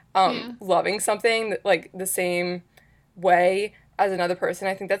 like, loving something, like, the same way as another person,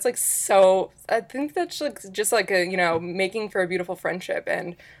 I think that's, like, so, I think that's, like, just, like, a, you know, making for a beautiful friendship.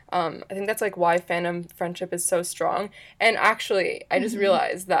 And I think that's, like, why fandom friendship is so strong. And actually, I just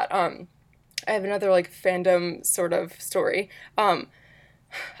realized that I have another, like, fandom sort of story.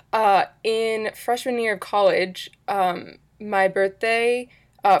 In freshman year of college, my birthday,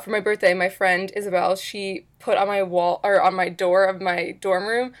 for my birthday, my friend Isabel, she put on my wall, or on my door of my dorm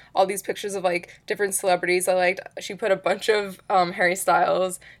room, all these pictures of, like, different celebrities I liked. She put a bunch of Harry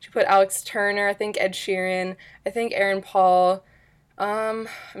Styles. She put Alex Turner, I think Ed Sheeran, I think Aaron Paul. I'm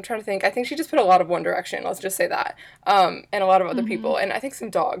trying to think. I think she just put a lot of One Direction, let's just say that. And a lot of other people, and I think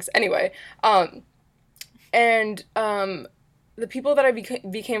some dogs. Anyway, the people that I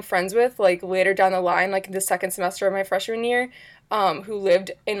became friends with, like, later down the line, like, the second semester of my freshman year, who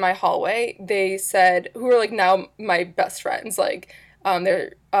lived in my hallway, they said, who are, like, now my best friends, like,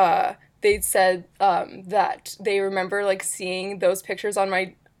 they'd said, that they remember, like, seeing those pictures on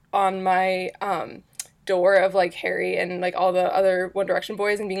my, door of, like, Harry and, like, all the other One Direction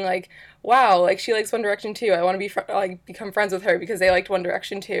boys, and being like, wow, like, she likes One Direction too. I want to be become friends with her because they liked One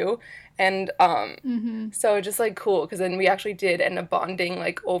Direction too. And so just, like, cool, because then we actually did end up bonding,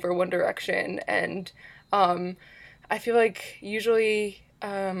 like, over One Direction. And I feel like usually,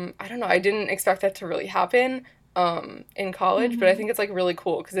 I don't know, I didn't expect that to really happen in college, but I think it's, like, really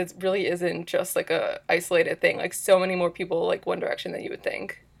cool because it really isn't just, like, a isolated thing. Like, so many more people like One Direction than you would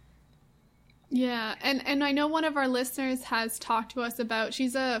think. Yeah, and I know one of our listeners has talked to us about,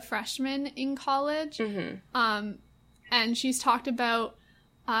 she's a freshman in college, and she's talked about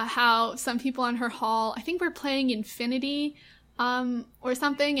how some people on her hall, I think were playing Infinity or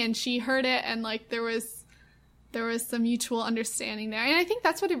something, and she heard it, and, like, there was some mutual understanding there. And I think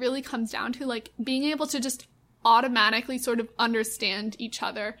that's what it really comes down to, like, being able to just automatically sort of understand each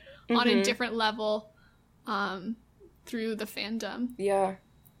other on a different level through the fandom. Yeah.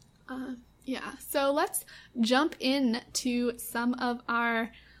 Yeah, so let's jump in to some of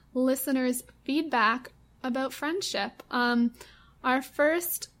our listeners' feedback about friendship. Our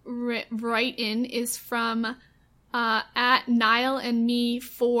first write-in is from at Niall and me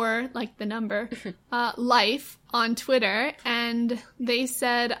for, like, the number, life on Twitter, and they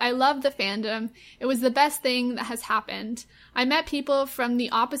said, I love the fandom. It was the best thing that has happened. I met people from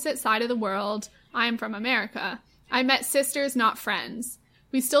the opposite side of the world. I am from America. I met sisters, not friends.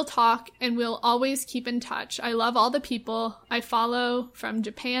 We still talk, and we'll always keep in touch. I love all the people I follow from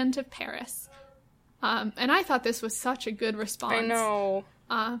Japan to Paris. And I thought this was such a good response. I know.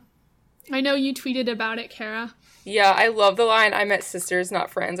 I know you tweeted about it, Kara. Yeah, I love the line, I met sisters, not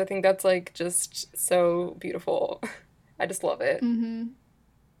friends. I think that's, like, just so beautiful. I just love it.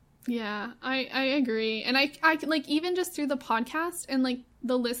 Yeah, I agree. And I like, even just through the podcast and, like,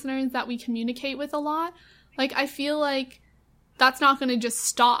 the listeners that we communicate with a lot, like, I feel like that's not going to just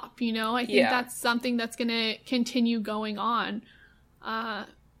stop, you know? I think that's something that's going to continue going on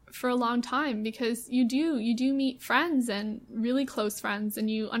for a long time, because you do meet friends and really close friends, and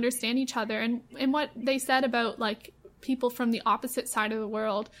you understand each other. And what they said about, like, people from the opposite side of the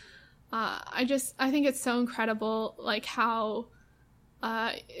world, I think it's so incredible, like, how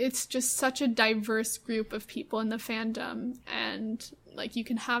it's just such a diverse group of people in the fandom. And, like, you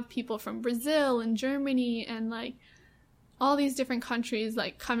can have people from Brazil and Germany and, like, all these different countries,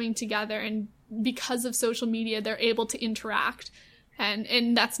 like, coming together, and because of social media, they're able to interact.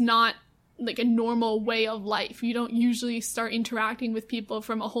 And that's not, like, a normal way of life. You don't usually start interacting with people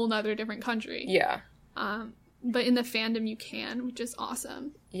from a whole nother different country. Yeah. But in the fandom you can, which is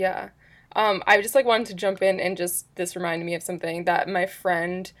awesome. Yeah. I just, like, wanted to jump in, and just, this reminded me of something that my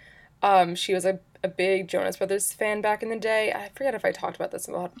friend, she was a big Jonas Brothers fan back in the day. I forget if I talked about this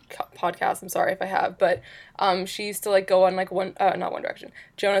in the podcast. I'm sorry if I have, but she used to, like, go on, like, not One Direction,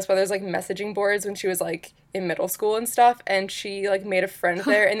 Jonas Brothers, like, messaging boards when she was, like, in middle school and stuff, and she, like, made a friend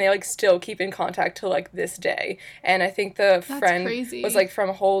there, and they, like, still keep in contact to, like, this day. And I think the friend was, like, from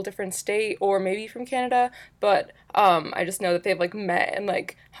a whole different state, or maybe from Canada, but I just know that they've, like, met and,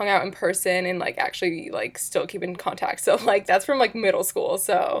 like, hung out in person, and, like, actually, like, still keep in contact. So, like, that's from, like, middle school.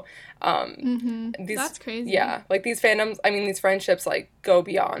 So that's crazy. Yeah, like, these fandoms, I mean, these friendships, like, go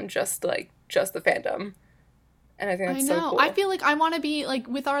beyond just the fandom. And I think I that's know. so cool. I feel like I want to be like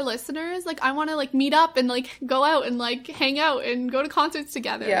with our listeners. Like I want to like meet up and like go out and like hang out and go to concerts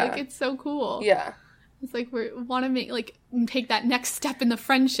together. Yeah. Like it's so cool. Yeah. It's like we want to make like take that next step in the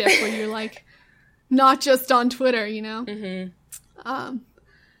friendship where you're like not just on Twitter, you know. Mm-hmm.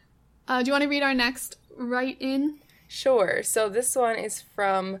 Do you want to read our next write-in? Sure. So this one is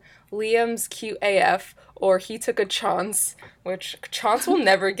from Liam's Cute AF, or He Took a Chance, which chance will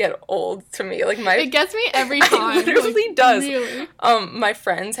never get old to me. Like It gets me every time. It literally like, does. Really. My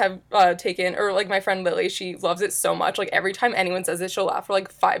friends have taken, or like my friend Lily, she loves it so much. Like every time anyone says it, she'll laugh for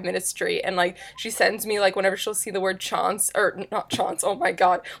like 5 minutes straight. And like she sends me like whenever she'll see the word chance, or not chance, oh my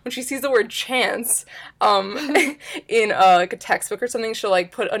god, when she sees the word chance, in like a textbook or something, she'll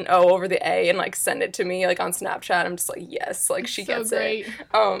like put an O over the A and like send it to me like on Snapchat. I'm just like, yes, like she So gets great.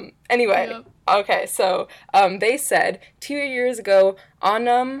 it. Anyway. Yep. Okay, so they said 2 years ago,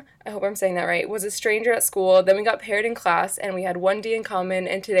 Anam, I hope I'm saying that right, was a stranger at school. Then we got paired in class, and we had 1D in common,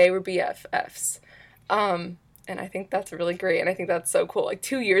 and today we're BFFs. And I think that's really great, and I think that's so cool. Like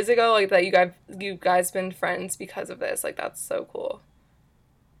 2 years ago, like that you guys been friends because of this. Like that's so cool.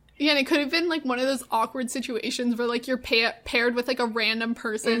 Yeah, and it could have been like one of those awkward situations where like you're paired with like a random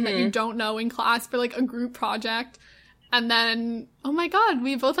person that you don't know in class for like a group project. And then, oh my god,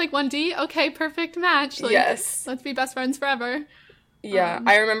 we both like 1D? Okay, perfect match. Like, yes. Let's be best friends forever. Yeah,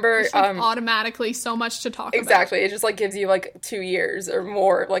 I remember... It's like automatically so much to talk exactly. about. It just, like, gives you, like, 2 years or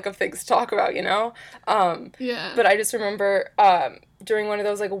more, like, of things to talk about, you know? Yeah. But I just remember during one of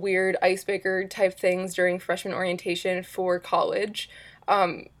those, like, weird icebreaker type things during freshman orientation for college,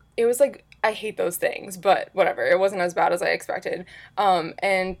 it was, like... I hate those things, but whatever. It wasn't as bad as I expected.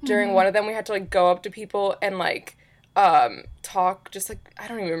 And during one of them, we had to, like, go up to people and, like... talk, just like I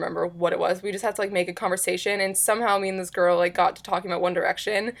don't even remember what it was. We just had to like make a conversation, and somehow me and this girl like got to talking about One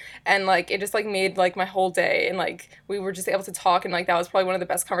Direction, and like it just like made like my whole day, and like we were just able to talk, and like that was probably one of the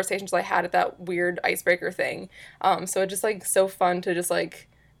best conversations I had at that weird icebreaker thing. So it's just like so fun to just like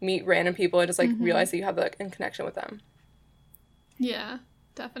meet random people and just like realize that you have like a connection with them. Yeah,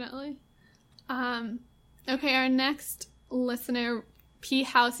 definitely. Okay, our next listener, P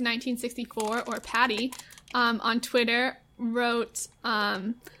House 1964 or Patty, on Twitter wrote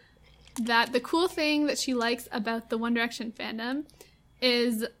that the cool thing that she likes about the One Direction fandom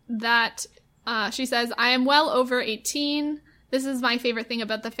is that she says, I am well over 18. This is my favorite thing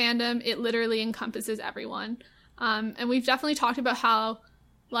about the fandom. It literally encompasses everyone. And we've definitely talked about how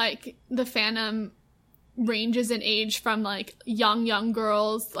like the fandom ranges in age from like young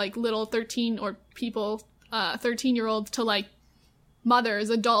girls, like little 13 or people, 13-year-olds to like mothers,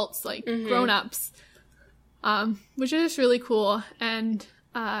 adults, like grown-ups. Which is really cool, and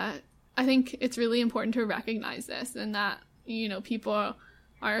I think it's really important to recognize this, and that, you know, people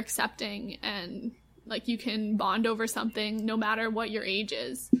are accepting, and like you can bond over something no matter what your age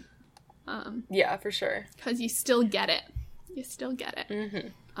is. Yeah, for sure. Because you still get it. You still get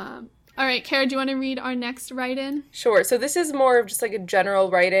it. All right, Kara, do you want to read our next write-in? Sure. So this is more of just like a general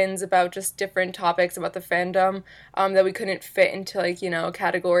write-ins about just different topics about the fandom that we couldn't fit into like, you know, a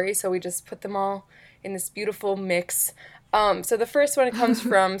category, so we just put them all in this beautiful mix. So the first one comes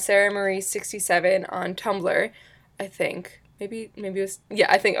from Sarah Marie 67 on Tumblr, I think. Maybe it was, yeah,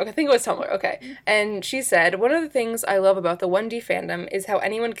 I think it was Tumblr, okay. And she said, one of the things I love about the 1D fandom is how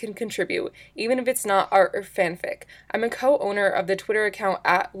anyone can contribute, even if it's not art or fanfic. I'm a co-owner of the Twitter account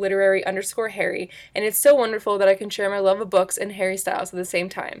at literary_Harry, and it's so wonderful that I can share my love of books and Harry Styles at the same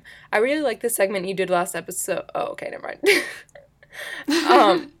time. I really like the segment you did last episode. Oh, okay, never mind.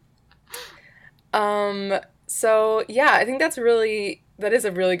 So yeah, I think that is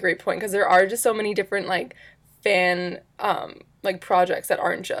a really great point, because there are just so many different like fan like projects that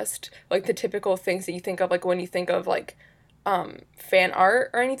aren't just like the typical things that you think of like when you think of like fan art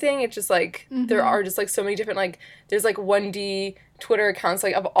or anything. It's just like there are just like so many different like there's like 1D Twitter accounts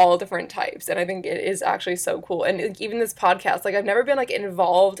like of all different types, and I think it is actually so cool. And like, even this podcast, like I've never been like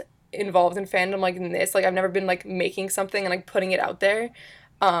involved in fandom like in this, like I've never been like making something and like putting it out there.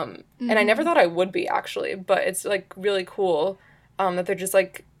 And I never thought I would be, actually, but it's, like, really cool that they're just,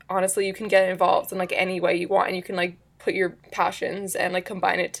 like, honestly, you can get involved in, like, any way you want, and you can, like, put your passions and, like,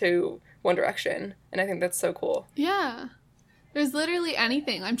 combine it to One Direction, and I think that's so cool. Yeah. There's literally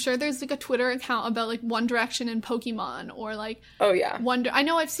anything. I'm sure there's, like, a Twitter account about, like, One Direction and Pokemon, or, like... Oh, yeah. I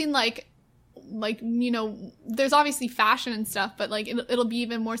know I've seen, like, you know, there's obviously fashion and stuff, but like it'll be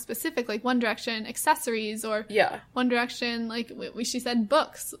even more specific, like One Direction accessories, or One Direction, like she said,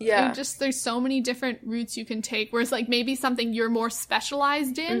 books. And just there's so many different routes you can take, whereas like maybe something you're more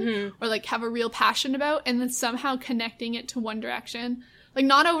specialized in or like have a real passion about, and then somehow connecting it to One Direction. like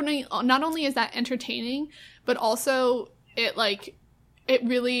not only is that entertaining, but also it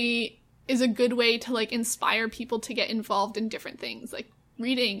really is a good way to like inspire people to get involved in different things, like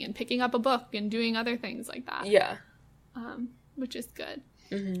reading and picking up a book and doing other things like that. Yeah. Which is good.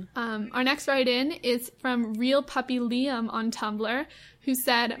 Mm-hmm. Our next write-in is from Real Puppy Liam on Tumblr, who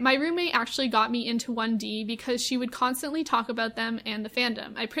said, my roommate actually got me into 1D because she would constantly talk about them and the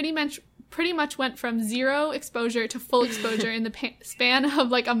fandom. I pretty much went from zero exposure to full exposure in the span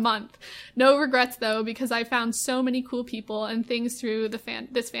of like a month. No regrets though, because I found so many cool people and things through this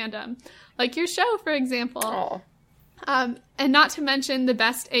fandom, like your show, for example. Aww. And not to mention the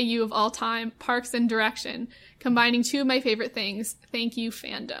best AU of all time, Parks and Direction, combining two of my favorite things. Thank you,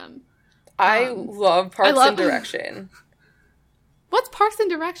 fandom. I love Parks and Direction. What's Parks and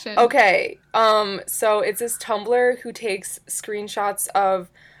Direction? Okay, so it's this Tumblr who takes screenshots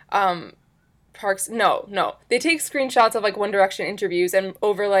of, Parks, no. They take screenshots of, like, One Direction interviews and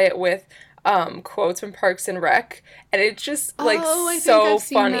overlay it with, quotes from Parks and Rec, and it's just like so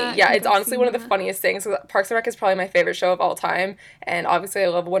funny. Yeah, it's honestly one of the funniest things. Parks and Rec is probably my favorite show of all time, and obviously I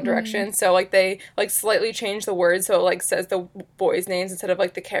love One Direction. So like they like slightly change the words so it like says the boys' names instead of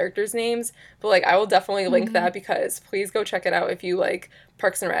like the characters' names. But like I will definitely link that, because please go check it out if you like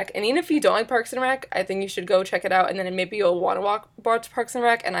Parks and Rec. And even if you don't like Parks and Rec, I think you should go check it out, and then maybe you'll want to watch Parks and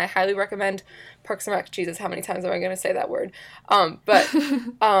Rec. And I highly recommend Parks and Rec. Jesus, how many times am I going to say that word?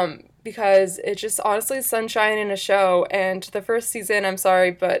 Because it's just honestly sunshine in a show. And the first season, I'm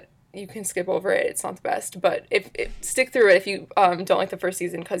sorry, but you can skip over it. It's not the best. But stick through it if you don't like the first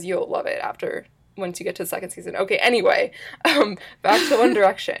season, because you'll love it once you get to the second season. Okay, anyway, back to One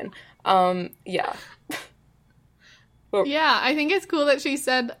Direction. Yeah. Yeah, I think it's cool that she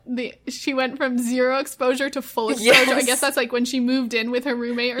said she went from zero exposure to full exposure. Yes. I guess that's like when she moved in with her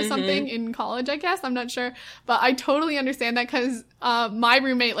roommate or something in college, I guess. I'm not sure. But I totally understand that, because my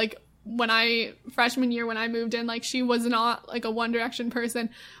roommate, like, freshman year when I moved in, like, she was not like a One Direction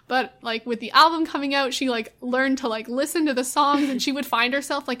person, but like with the album coming out, she like learned to like listen to the songs, and she would find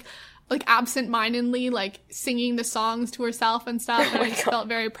herself like absent-mindedly like singing the songs to herself and stuff. And I just felt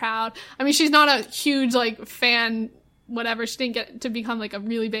very proud. I mean, she's not a huge like fan, whatever, she didn't get to become like a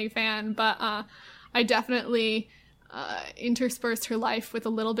really big fan, but I definitely interspersed her life with a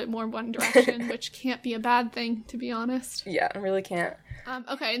little bit more One Direction, which can't be a bad thing, to be honest. Yeah, I really can't.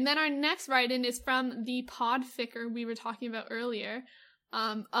 Okay, and then our next write-in is from the podficker we were talking about earlier,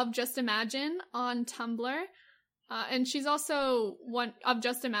 of Just Imagine on Tumblr, and she's also one of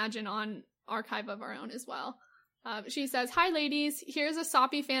Just Imagine on Archive of Our Own as well. She says, hi ladies, here's a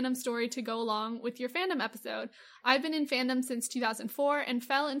soppy fandom story to go along with your fandom episode. I've been in fandom since 2004 and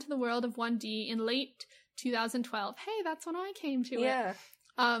fell into the world of 1D in late 2012. Hey, that's when I came to it.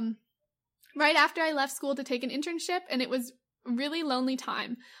 Right after I left school to take an internship, and it was a really lonely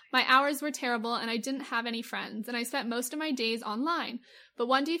time. My hours were terrible and I didn't have any friends, and I spent most of my days online. But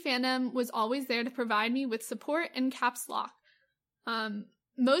 1D fandom was always there to provide me with support and caps lock.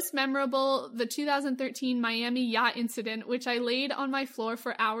 Most memorable, the 2013 Miami yacht incident, which I laid on my floor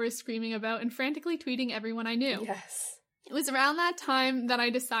for hours screaming about and frantically tweeting everyone I knew. Yes. It was around that time that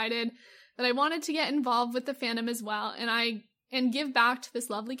I decided that I wanted to get involved with the fandom as well, and give back to this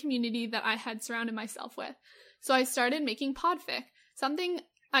lovely community that I had surrounded myself with. So I started making podfic, something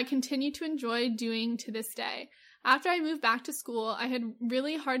I continue to enjoy doing to this day. After I moved back to school, I had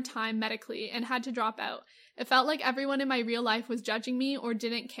really hard time medically and had to drop out. It felt like everyone in my real life was judging me or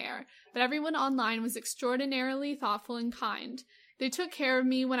didn't care, but everyone online was extraordinarily thoughtful and kind. They took care of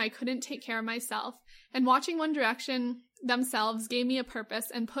me when I couldn't take care of myself, and watching One Direction themselves gave me a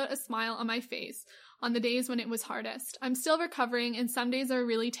purpose and put a smile on my face on the days when it was hardest. I'm still recovering, and some days are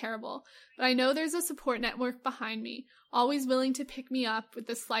really terrible, but I know there's a support network behind me, always willing to pick me up with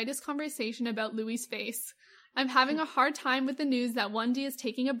the slightest conversation about Louis' face. I'm having a hard time with the news that 1D is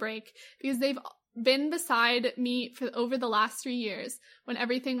taking a break, because they've been beside me for over the last 3 years when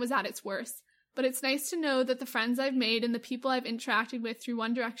everything was at its worst. But it's nice to know that the friends I've made and the people I've interacted with through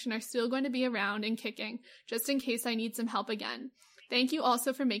One Direction are still going to be around and kicking, just in case I need some help again. Thank you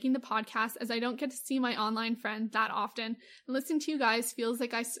also for making the podcast, as I don't get to see my online friend that often, and listening to you guys feels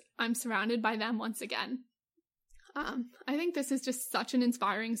like I'm surrounded by them once again. I think this is just such an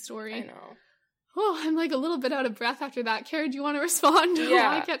inspiring story. I know. Oh, I'm like a little bit out of breath after that. Carrie, do you want to respond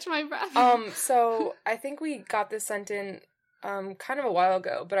while I catch my breath? So I think we got this sent in kind of a while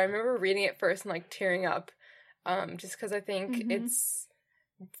ago, but I remember reading it first and like tearing up, just because I think it's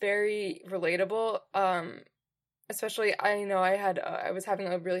very relatable. Especially, I know I was having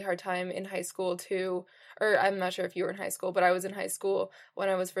a really hard time in high school too, or I'm not sure if you were in high school, but I was in high school when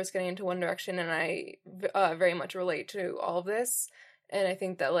I was first getting into One Direction, and I very much relate to all of this. And I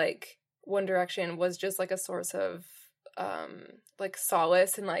think that, like, One Direction was just, like, a source of, like,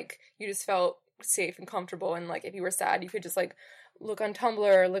 solace, and, like, you just felt safe and comfortable, and, like, if you were sad, you could just, like, look on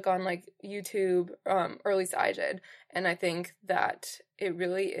Tumblr, look on, like, YouTube, or at least I did, and I think that it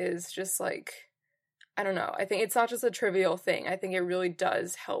really is just, like, I don't know, I think it's not just a trivial thing, I think it really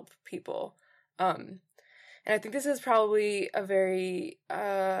does help people, and I think this is probably a very,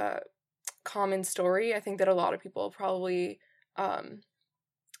 common story. I think that a lot of people probably,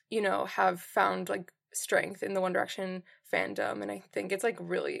 you know, have found, like, strength in the One Direction fandom, and I think it's, like,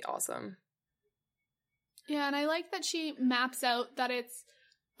 really awesome. Yeah, and I like that she maps out that it's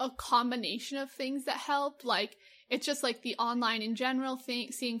a combination of things that help. Like, it's just, like, the online in general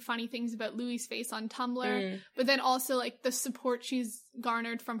thing, seeing funny things about Louis' face on Tumblr, but then also, like, the support she's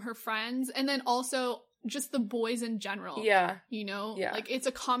garnered from her friends, and then also just the boys in general. Yeah. You know? Yeah. Like, it's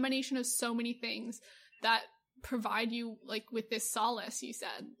a combination of so many things that provide you, like, with this solace, you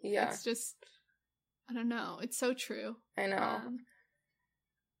said. Yeah. It's just, I don't know. It's so true. I know.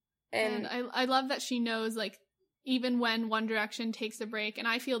 And I love that she knows, like, even when One Direction takes a break, and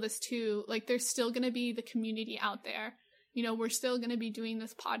I feel this too, like, there's still going to be the community out there. You know, we're still going to be doing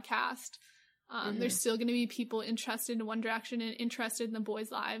this podcast. There's still going to be people interested in One Direction and interested in the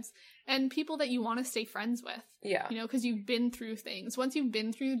boys' lives, and people that you want to stay friends with. Yeah. You know, because you've been through things. Once you've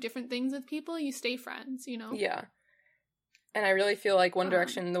been through different things with people, you stay friends, you know? Yeah. And I really feel like One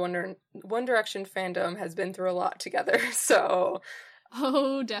Direction, the One Direction fandom has been through a lot together, so...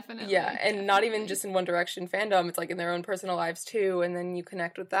 Oh, definitely. Yeah, and not even just in One Direction fandom, it's like in their own personal lives too, and then you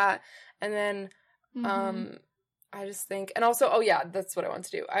connect with that. And then I just think, and also, oh yeah, that's what I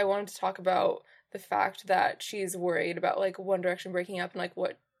wanted to do. I wanted to talk about the fact that she's worried about, like, One Direction breaking up, and, like,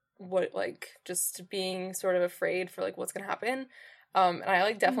 what like, just being sort of afraid for, like, what's gonna happen. And I,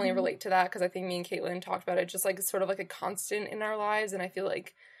 like, definitely relate to that, because I think me and Caitlin talked about it, just, like, sort of like a constant in our lives, and I feel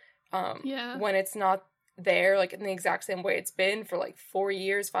like when it's not there, like, in the exact same way it's been for, like, 4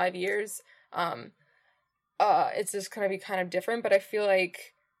 years, 5 years, it's just gonna be kind of different. But I feel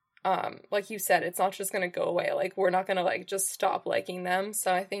like you said, it's not just gonna go away. Like, we're not gonna, like, just stop liking them.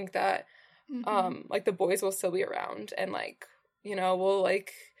 So I think that like, the boys will still be around, and, like, you know, we'll,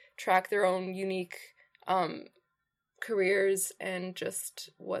 like, track their own unique careers and just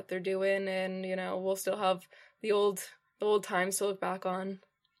what they're doing, and, you know, we'll still have the old times to look back on.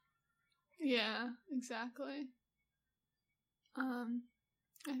 Yeah, exactly. I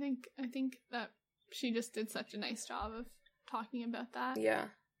think that she just did such a nice job of talking about that. Yeah.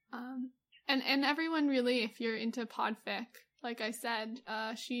 And everyone really, if you're into podfic, like I said,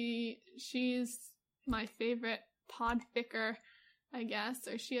 she's my favorite podficker, I guess,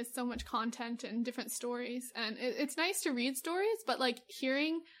 or she has so much content and different stories, and it's nice to read stories, but, like,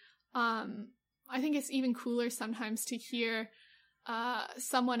 hearing, I think it's even cooler sometimes to hear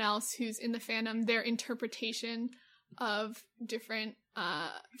someone else who's in the fandom, their interpretation of different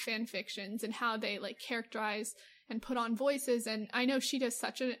fan fictions and how they, like, characterize and put on voices. And I know she does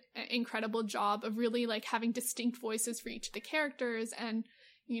such an incredible job of really, like, having distinct voices for each of the characters, and,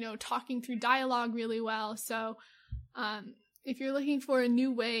 you know, talking through dialogue really well. So if you're looking for a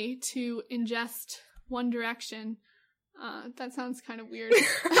new way to ingest One Direction, that sounds kind of weird,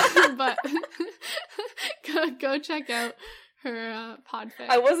 but go check out her podfic.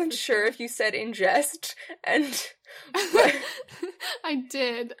 I wasn't sure if you said ingest, and but I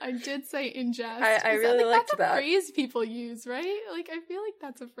did say ingest. I really liked that. That's a phrase people use, right? Like, I feel like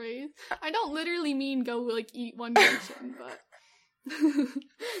that's a phrase. I don't literally mean go, like, eat One Direction, but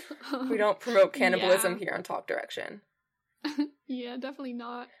we don't promote cannibalism here on Talk Direction. Yeah, definitely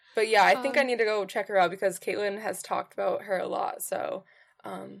not. But yeah, I think I need to go check her out, because Caitlin has talked about her a lot, so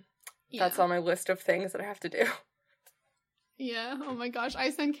that's on my list of things that I have to do. Yeah, oh my gosh,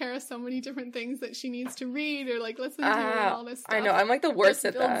 I send Kara so many different things that she needs to read or, like, listen to and all this stuff. I know, I'm, like, the worst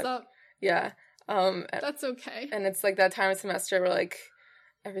at that. Up. Yeah. That's okay. And it's, like, that time of semester where, like,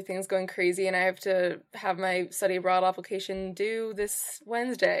 everything's going crazy, and I have to have my study abroad application due this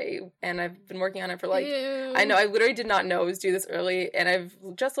Wednesday, and I've been working on it for, like, I know, I literally did not know it was due this early, and I've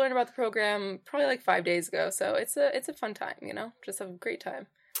just learned about the program probably, like, 5 days ago, so it's a fun time, you know? Just have a great time.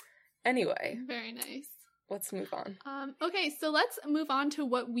 Anyway. Very nice. Let's move on. Okay, so let's move on to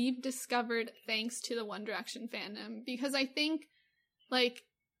what we've discovered thanks to the One Direction fandom, because I think, like,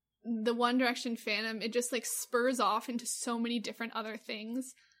 the One Direction fandom, it just, like, spurs off into so many different other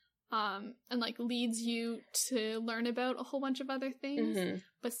things, and, like, leads you to learn about a whole bunch of other things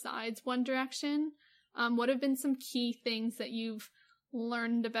besides One Direction. What have been some key things that you've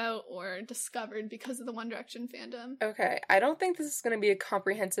learned about or discovered because of the One Direction fandom? Okay, I don't think this is going to be a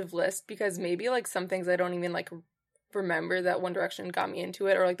comprehensive list, because maybe, like, some things I don't even, like, remember that One Direction got me into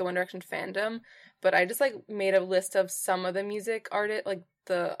it, or like the One Direction fandom, but I just like made a list of some of the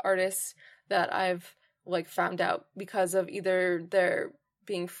the artists that I've like found out because of either their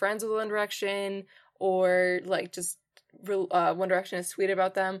being friends with One Direction or like just One Direction has tweeted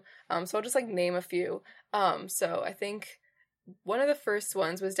about them. So I'll just like name a few. So I think one of the first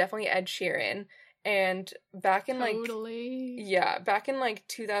ones was definitely Ed Sheeran. And back in back in like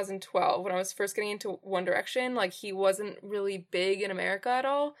 2012, when I was first getting into One Direction, like he wasn't really big in America at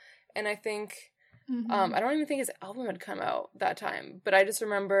all. And I think, I don't even think his album had come out that time, but I just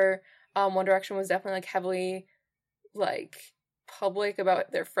remember One Direction was definitely like heavily like public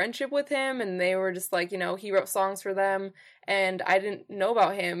about their friendship with him, and they were just like, you know, he wrote songs for them, and I didn't know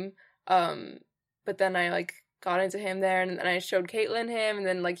about him. But then I like got into him there, and then I showed Caitlin him, and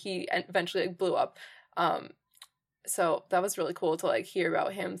then like he eventually like blew up. So that was really cool to like hear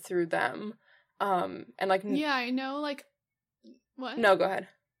about him through them. And like yeah, I know, like what? No, go ahead.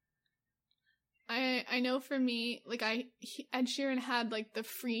 I know for me, like Ed Sheeran had like the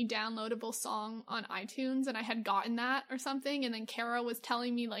free downloadable song on iTunes, and I had gotten that or something, and then Kara was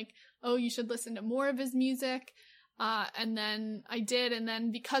telling me like, oh, you should listen to more of his music. And then I did, and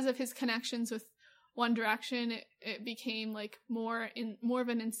then because of his connections with One Direction, it became like more of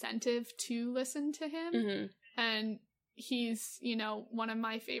an incentive to listen to him. Mm-hmm. And he's, you know, one of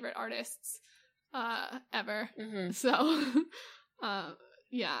my favorite artists ever. Mm-hmm. So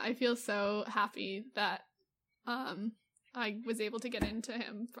yeah, I feel so happy that I was able to get into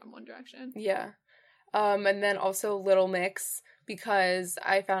him from One Direction. Yeah. And then also Little Mix, because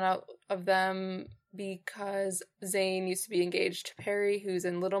I found out of them because Zayn used to be engaged to Perry, who's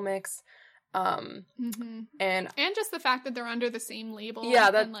in Little Mix. And just the fact that they're under the same label. Yeah,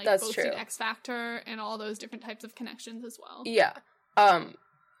 and, like, that's both true. X Factor and all those different types of connections as well. Yeah.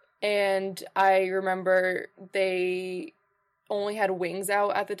 And I remember they only had Wings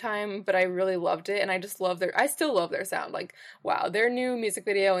out at the time, but I really loved it, and I still love their sound. Like, wow, their new music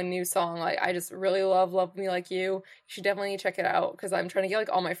video and new song, like, I just really love Love Me Like You. You should definitely check it out, because I'm trying to get, like,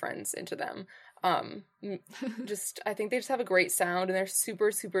 all my friends into them. I think they just have a great sound, and they're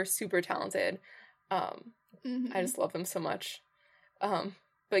super, super, super talented. I just love them so much.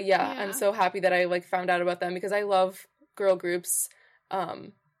 But yeah, I'm so happy that I, like, found out about them, because I love girl groups. Yeah,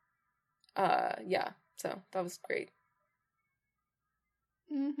 so that was great.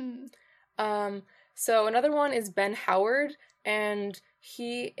 So another one is Ben Howard, and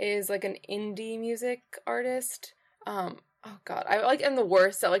he is like an indie music artist. Oh god, I am the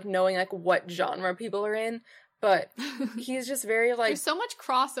worst at like knowing like what genre people are in, but he's just very like, there's so much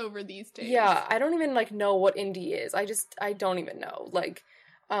crossover these days. Yeah, I don't even like know what indie is. I don't even know. Like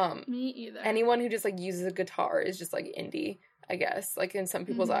me either. Anyone who just like uses a guitar is just like indie, I guess, like in some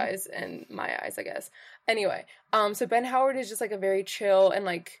people's eyes and my eyes, I guess. Anyway, so Ben Howard is just like a very chill and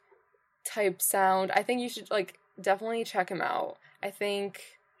like type sound. I think you should like definitely check him out. I think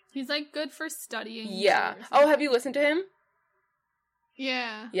he's like good for studying. Yeah. Oh, have you listened to him?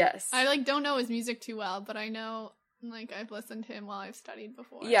 Yeah. Yes. I like don't know his music too well, but I know like I've listened to him while I've studied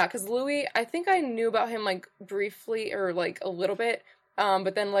before. Yeah, because Louis, I think I knew about him like briefly or like a little bit.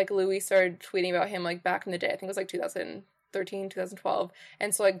 But then like Louis started tweeting about him like back in the day. I think it was like 2013, 2012.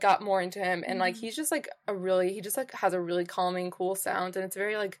 And so I got more into him, and like he's just like he just like has a really calming, cool sound, and it's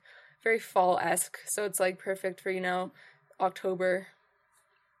very like very fall-esque. So it's like perfect for, you know, October.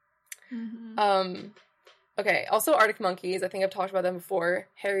 Okay, also Arctic Monkeys. I think I've talked about them before.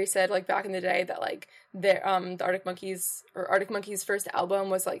 Harry said like back in the day that like their the Arctic Monkeys first album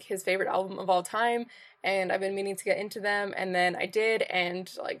was like his favorite album of all time, and I've been meaning to get into them, and then I did,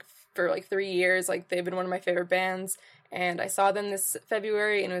 and like for like 3 years like they've been one of my favorite bands, and I saw them this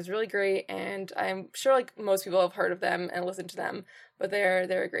February and it was really great, and I'm sure like most people have heard of them and listened to them, but they're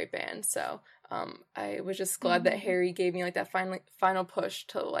a great band. So I was just glad that Harry gave me like that final push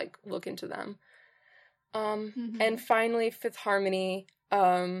to like look into them. And finally, Fifth Harmony.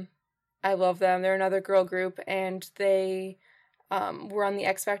 I love them. They're another girl group, and they were on the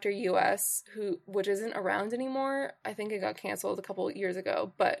X Factor US, which isn't around anymore. I think it got canceled a couple years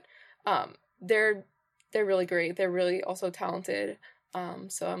ago, but they're really great. They're really also talented.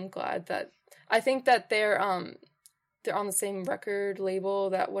 So I'm glad that I think that they're on the same record label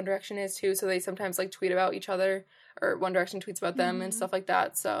that One Direction is too. So they sometimes like tweet about each other, or One Direction tweets about them and stuff like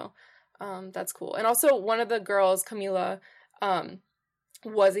that. So that's cool. And also one of the girls, Camila,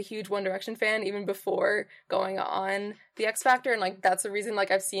 was a huge One Direction fan even before going on the X Factor, and like that's the reason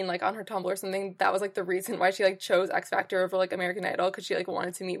like I've seen like on her Tumblr or something that was like the reason why she like chose X Factor over like American Idol, because she like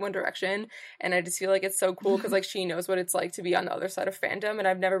wanted to meet One Direction. And I just feel like it's so cool because like she knows what it's like to be on the other side of fandom, and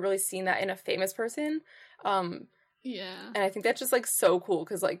I've never really seen that in a famous person. Yeah. And I think that's just, like, so cool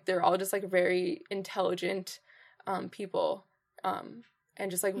because, like, they're all just, like, very intelligent people and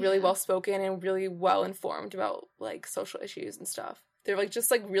just, like, really well-spoken and really well-informed about, like, social issues and stuff. They're, like,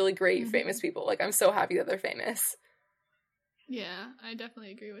 just, like, really great famous people. Like, I'm so happy that they're famous. Yeah, I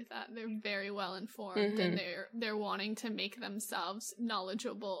definitely agree with that. They're very well-informed and they're wanting to make themselves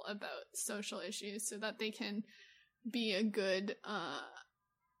knowledgeable about social issues so that they can be a good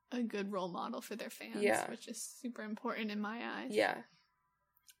role model for their fans, which is super important in my eyes. Yeah.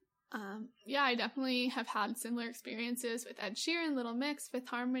 Yeah, I definitely have had similar experiences with Ed Sheeran, Little Mix, Fifth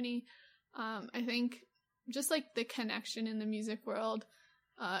Harmony. I think just like the connection in the music world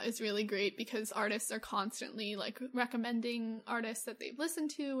is really great because artists are constantly like recommending artists that they've listened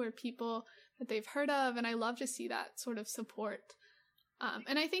to or people that they've heard of, and I love to see that sort of support.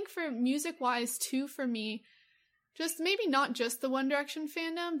 And I think for music-wise too, for me, just maybe not just the One Direction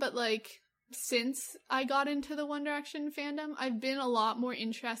fandom, but like since I got into the One Direction fandom, I've been a lot more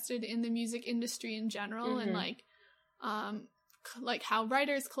interested in the music industry in general and like how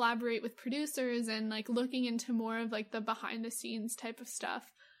writers collaborate with producers and like looking into more of like the behind the scenes type of stuff.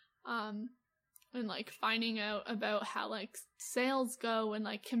 And like finding out about how like sales go and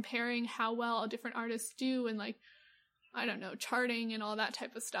like comparing how well different artists do and like, I don't know, charting and all that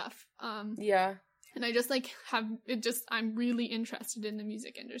type of stuff. And I just like I'm really interested in the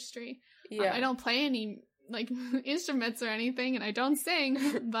music industry. I don't play any like instruments or anything and I don't sing,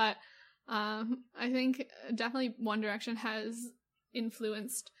 but I think definitely One Direction has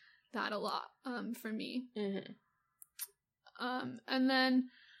influenced that a lot for me. And then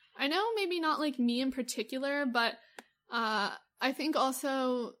I know maybe not like me in particular, but I think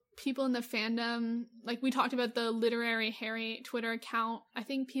also people in the fandom, like we talked about the Literary Harry Twitter account, I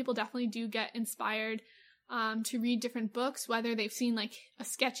think people definitely do get inspired to read different books, whether they've seen like a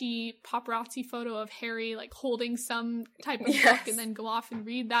sketchy paparazzi photo of Harry like holding some type of book and then go off and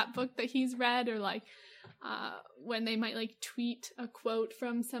read that book that he's read, or like when they might like tweet a quote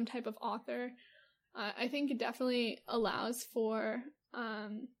from some type of author. I think it definitely allows for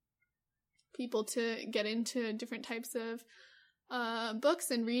people to get into different types of books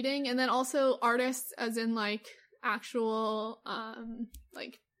and reading, and then also artists as in like actual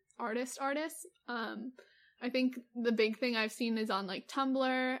like artists. I think the big thing I've seen is on like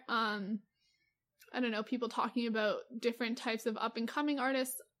Tumblr. I don't know, people talking about different types of up and coming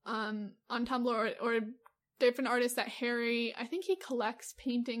artists on Tumblr or different artists that Harry, I think he collects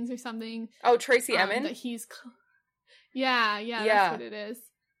paintings or something. Oh, Tracy Emin? That he's yeah, that's what it is.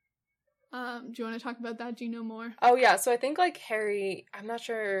 Do you want to talk about that? Do you know more? Oh, yeah. So I think, like, Harry, I'm not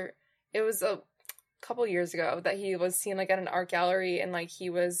sure, it was a couple years ago that he was seen, like, at an art gallery, and, like, he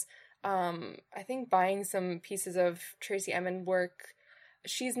was, I think, buying some pieces of Tracy Emin work.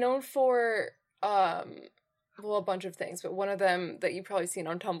 She's known for, well, a bunch of things, but one of them that you've probably seen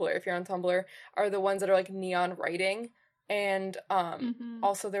on Tumblr, if you're on Tumblr, are the ones that are, like, neon writing. And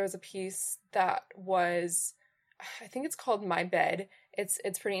also there was a piece that was, I think it's called My Bed.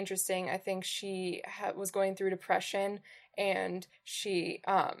 It's pretty interesting. I think she was going through depression, and she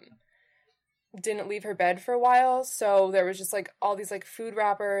didn't leave her bed for a while. So there was just like all these like food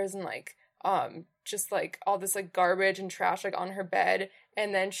wrappers and like just like all this like garbage and trash like on her bed,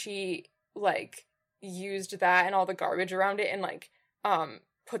 and then she like used that and all the garbage around it and like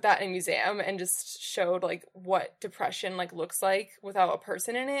put that in a museum and just showed like what depression like looks like without a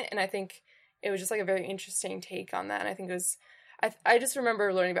person in it. And I think it was just like a very interesting take on that. And I think it was, I just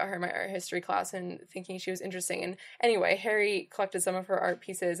remember learning about her in my art history class and thinking she was interesting. And anyway, Harry collected some of her art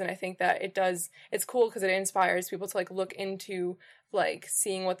pieces, and I think that it's cool because it inspires people to like look into like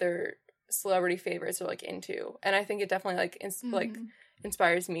seeing what their celebrity favorites are like into. And I think it definitely like like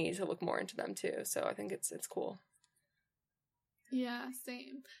inspires me to look more into them too. So I think it's cool. Yeah,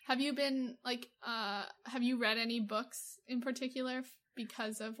 same. Have you been like have you read any books in particular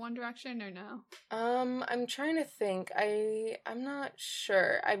because of One Direction or no? I'm trying to think. I'm not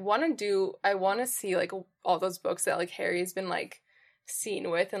sure. I want to see like all those books that like Harry's been like seen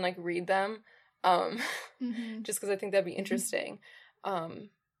with and like read them. Just because I think that'd be interesting.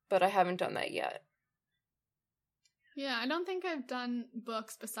 But I haven't done that yet. Yeah, I don't think I've done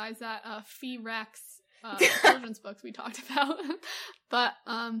books besides that Fee Rex children's books we talked about. But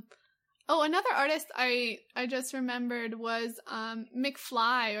another artist I just remembered was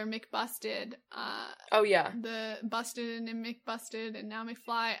McFly or McBusted. The Busted and McBusted and now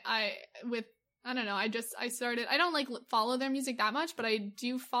McFly. I don't know, I started, I don't like follow their music that much, but I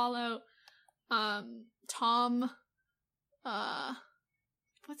do follow Tom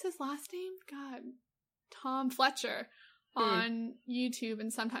what's his last name? God. Tom Fletcher on YouTube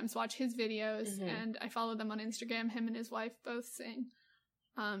and sometimes watch his videos. Mhm. And I follow them on Instagram. Him and his wife both sing.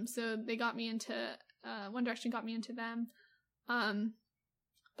 So they got me into, One Direction got me into them.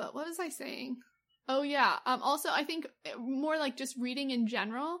 But what was I saying? Oh yeah. Also I think more like just reading in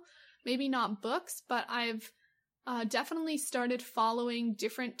general, maybe not books, but I've definitely started following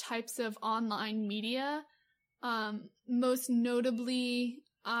different types of online media. Most notably,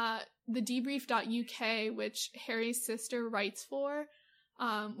 the debrief.uk, which Harry's sister writes for,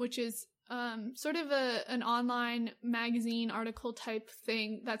 which is sort of an online magazine article type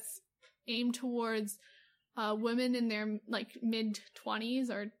thing that's aimed towards women in their like mid-20s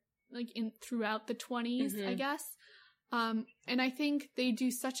or like in throughout the 20s, I guess. And I think they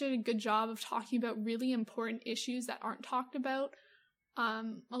do such a good job of talking about really important issues that aren't talked about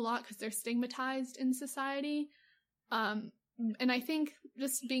a lot because they're stigmatized in society. And I think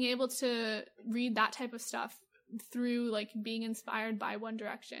just being able to read that type of stuff through like being inspired by One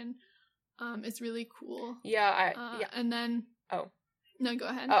Direction is really cool. Yeah, And then no, go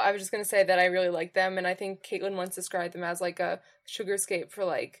ahead. Oh, I was just gonna say that I really like them, and I think Caitlin once described them as like a sugarscape for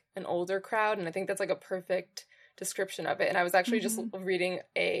like an older crowd, and I think that's like a perfect description of it. And I was actually just reading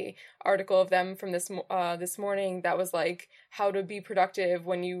a article of them from this morning that was like how to be productive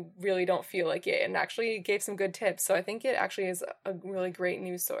when you really don't feel like it, and actually gave some good tips. So I think it actually is a really great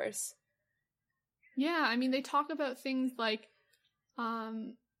news source. Yeah, I mean they talk about things like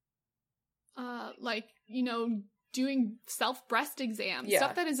you know, doing self-breast exams,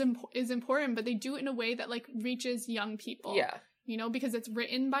 stuff that is important, but they do it in a way that like reaches young people. Yeah, you know, because it's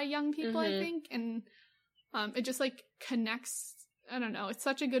written by young people, I think, and it just like connects. I don't know. It's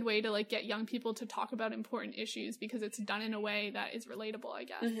such a good way to like get young people to talk about important issues because it's done in a way that is relatable, I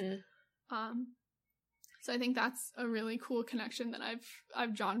guess. So I think that's a really cool connection that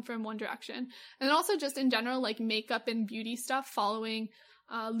I've drawn from One Direction, and then also just in general like makeup and beauty stuff, following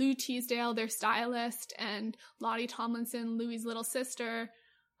Lou Teasdale, their stylist, and Lottie Tomlinson, Louis' little sister.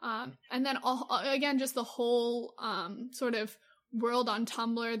 And then again, just the whole sort of world on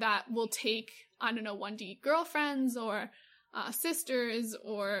Tumblr that will take, I don't know, 1D girlfriends or sisters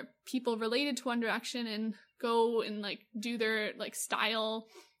or people related to One Direction and go and like do their like style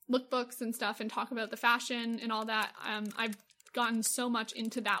lookbooks and stuff and talk about the fashion and all that. I've gotten so much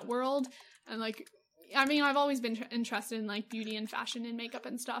into that world, and like, I mean, I've always been interested in like beauty and fashion and makeup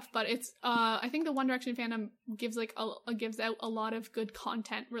and stuff, but it's I think the One Direction fandom gives out a lot of good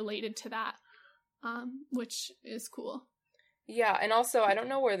content related to that, which is cool. Yeah, and also I don't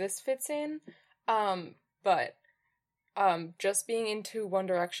know where this fits in, but just being into One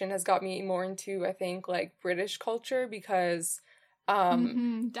Direction has got me more into, I think, like British culture, because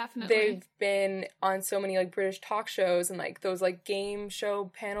definitely they've been on so many like British talk shows and like those like game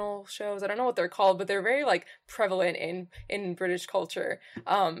show panel shows. I don't know what they're called, but they're very like prevalent in British culture.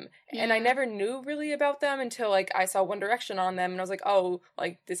 And I never knew really about them until like I saw One Direction on them, and I was like, oh,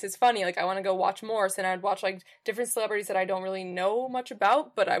 like this is funny, like I want to go watch more. So then I'd watch like different celebrities that I don't really know much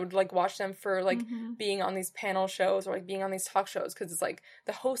about, but I would like watch them for like being on these panel shows or like being on these talk shows because it's like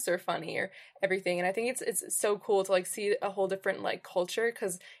the hosts are funny or everything. And I think it's so cool to like see a whole different like culture,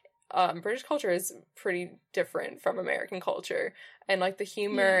 because British culture is pretty different from American culture, and like the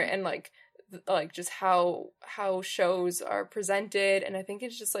humor and like just how shows are presented, and I think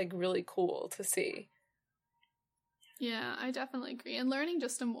it's just like really cool to see. Yeah, I definitely agree. And learning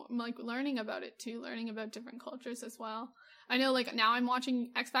learning about it too, learning about different cultures as well. I know like now I'm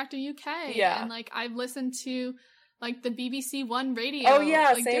watching X Factor UK, and like I've listened to like the BBC One radio,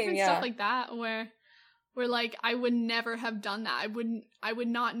 like same, different stuff like that where like I would never have done that. I would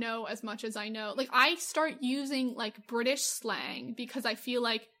not know as much as I know. Like I start using like British slang because I feel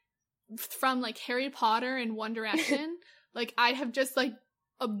like from like Harry Potter and One Direction, like I have just like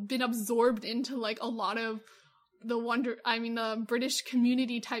been absorbed into like a lot of the British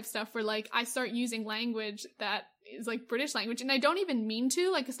community type stuff where like I start using language that is like British language, and I don't even mean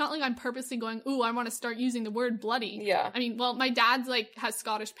to. Like it's not like I'm purposely going, ooh, I want to start using the word bloody. Yeah. I mean, well, my dad's like has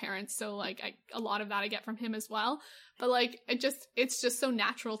Scottish parents, so like a lot of that I get from him as well. But like it's just so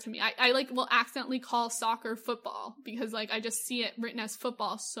natural to me. I like will accidentally call soccer football because like I just see it written as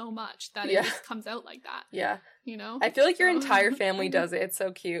football so much that it just comes out like that. Yeah. You know? I feel like your entire family does it. It's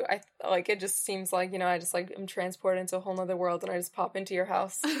so cute. I like it just seems like, you know, I just like am transported into a whole nother world and I just pop into your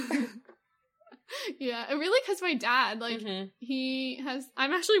house. Yeah, and really because my dad, like,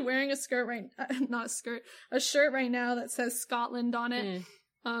 I'm actually wearing a shirt right now that says Scotland on it.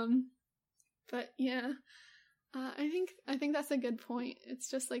 But yeah, I think that's a good point. It's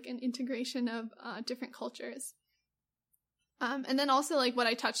just like an integration of different cultures. And then also like what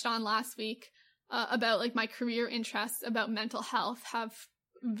I touched on last week, about like my career interests about mental health have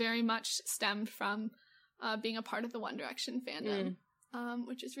very much stemmed from being a part of the One Direction fandom,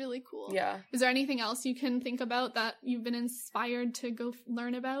 which is really cool. Yeah. Is there anything else you can think about that you've been inspired to go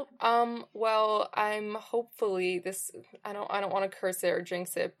learn about? Well, I'm hopefully I don't want to curse it or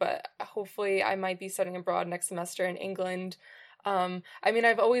jinx it, but hopefully I might be studying abroad next semester in England. I mean,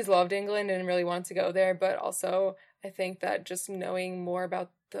 I've always loved England and really wanted to go there, but also I think that just knowing more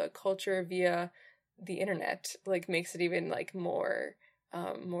about the culture via the internet, like, makes it even, like, more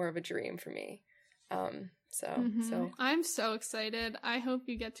of a dream for me. So I'm so excited. I hope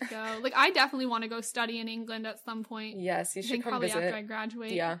you get to go. Like, I definitely want to go study in England at some point. Yes, you should come probably visit. After I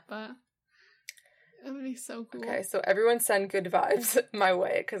graduate. Yeah. But it would be so cool. Okay, so everyone send good vibes my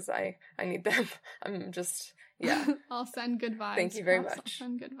way, because I need them. I'm just, yeah. I'll send good vibes. Thank you very much. I'll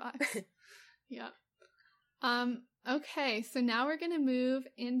send good vibes. Yeah. Okay, so now we're going to move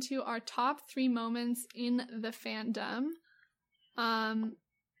into our top 3 moments in the fandom.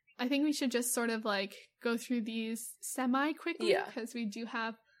 I think we should just sort of like go through these semi-quickly, because we do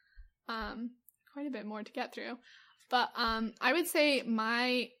have quite a bit more to get through. But I would say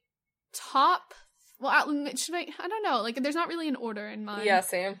my top, well, I don't know, like, there's not really an order in mind. Yeah,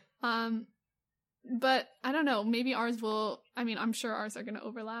 same. But I don't know, maybe I'm sure ours are going to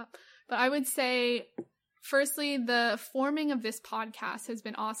overlap. But I would say, firstly, the forming of this podcast has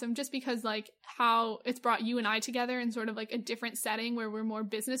been awesome, just because, like, how it's brought you and I together in sort of like a different setting where we're more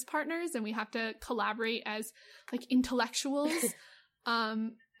business partners and we have to collaborate as like intellectuals.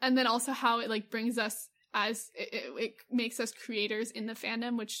 And then also how it like brings us as it makes us creators in the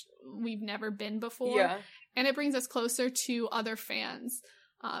fandom, which we've never been before. Yeah. And it brings us closer to other fans.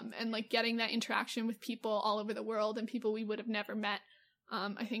 And like getting that interaction with people all over the world and people we would have never met.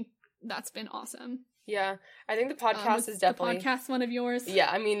 I think that's been awesome. Yeah, I think the podcast is definitely... the podcast one of yours?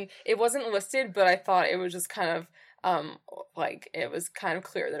 Yeah, I mean, it wasn't listed, but I thought it was just kind of, like, it was kind of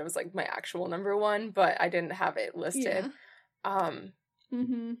clear that it was, like, my actual number one, but I didn't have it listed. Yeah.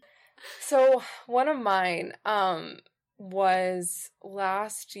 So, one of mine, was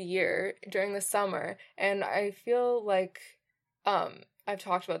last year during the summer, and I feel like, I've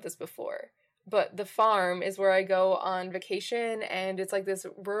talked about this before, but the farm is where I go on vacation, and it's, like, this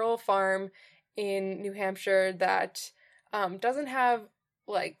rural farm in New Hampshire that doesn't have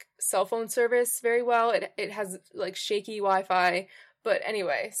like cell phone service very well. It has like shaky Wi-Fi, but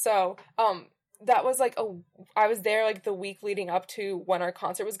anyway, so that was like I was there like the week leading up to when our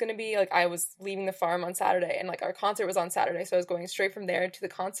concert was going to be. Like, I was leaving the farm on Saturday, and like our concert was on Saturday, so I was going straight from there to the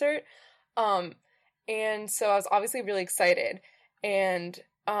concert. And so I was obviously really excited, and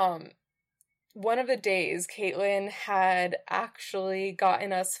one of the days, Caitlin had actually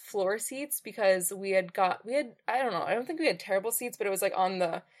gotten us floor seats because I don't know, I don't think we had terrible seats, but it was like on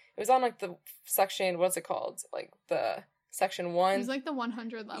the section, what's it called? Like the section 1. It was like the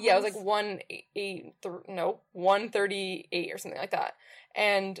 100 levels. Yeah, it was like 138 or something like that.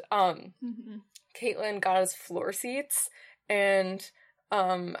 And Caitlin got us floor seats, and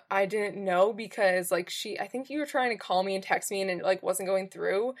I didn't know because, like, I think you were trying to call me and text me and it, like, wasn't going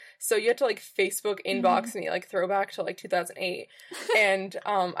through. So you had to, like, Facebook inbox me, like, throwback to, like, 2008. And,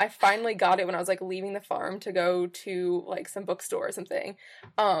 I finally got it when I was, like, leaving the farm to go to, like, some bookstore or something,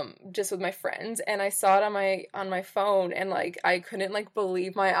 just with my friends. And I saw it on my phone, and, like, I couldn't, like,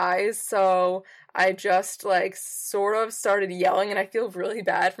 believe my eyes. So I just, like, sort of started yelling, and I feel really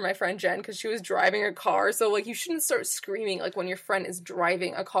bad for my friend Jen because she was driving her car. So, like, you shouldn't start screaming, like, when your friend is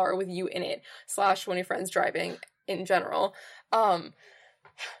driving a car with you in it, / when your friend's driving in general.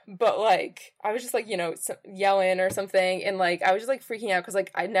 But, like, I was just, like, you know, yelling or something, and, like, I was just, like, freaking out because,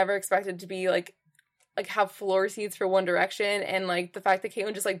 like, I never expected to be, like, have floor seats for One Direction, and, like, the fact that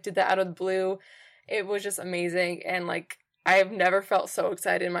Caitlin just, like, did that out of the blue, it was just amazing, and, like, I have never felt so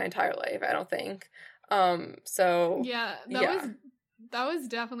excited in my entire life, I don't think. So... Yeah, that was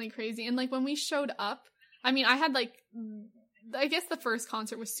definitely crazy, and, like, when we showed up, I mean, I had, like... I guess the first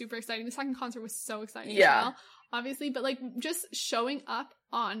concert was super exciting. The second concert was so exciting as well, obviously. But, like, just showing up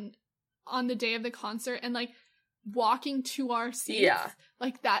on the day of the concert and, like, walking to our seats,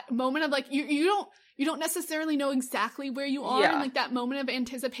 like, that moment of, like, you don't necessarily know exactly where you are, and, like, that moment of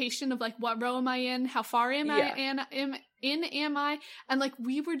anticipation of, like, what row am I in? How far am I? And am I? And, like,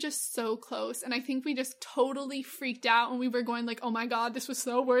 we were just so close, and I think we just totally freaked out when we were going, like, oh my god, this was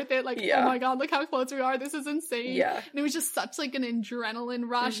so worth it, like, oh my god, look how close we are, this is insane. And it was just such, like, an adrenaline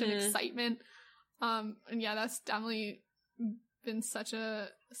rush and excitement. And yeah, that's definitely been such a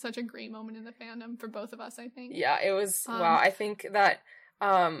great moment in the fandom for both of us, I think. Yeah, it was, wow, I think that,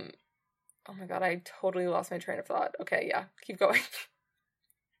 oh my god, I totally lost my train of thought. Okay, yeah, keep going.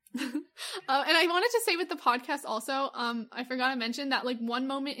 And I wanted to say with the podcast also, I forgot to mention that like one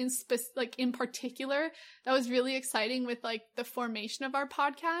moment in particular that was really exciting with like the formation of our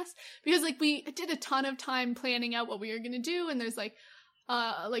podcast, because like we did a ton of time planning out what we were going to do. And there's like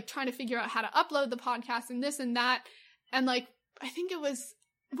trying to figure out how to upload the podcast and this and that. And like, I think was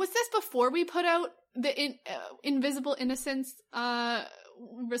this before we put out the Invisible Innocence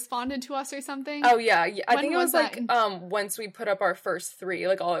responded to us or something? Oh yeah. I think it was that? like once we put up our first 3,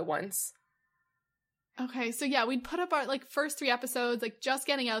 like all at once. Okay, so yeah, we'd put up our like first 3 episodes, like just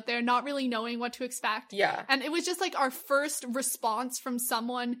getting out there, not really knowing what to expect. Yeah. And it was just like our first response from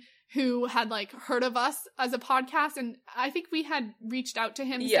someone who had like heard of us as a podcast. And I think we had reached out to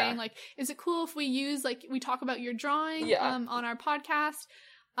him saying like, is it cool if we use, like, we talk about your drawing on our podcast?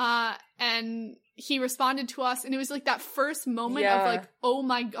 And he responded to us, and it was like that first moment of like, oh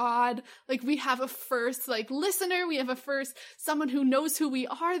my God, like we have a first like listener, we have a first someone who knows who we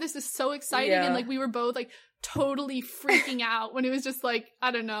are. This is so exciting. And like we were both like totally freaking out when it was just like, I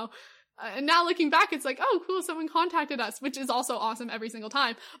don't know. And now looking back, it's like, oh cool, someone contacted us, which is also awesome every single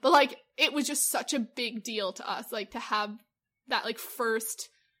time. But like, it was just such a big deal to us, like to have that like first,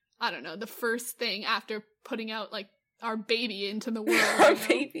 I don't know, the first thing after putting out like our baby into the world. Our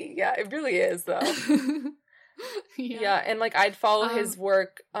baby. Yeah, it really is though. Yeah, and like I'd follow his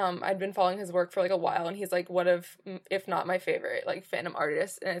work. I'd been following his work for like a while, and he's like one of, if not my favorite, like fandom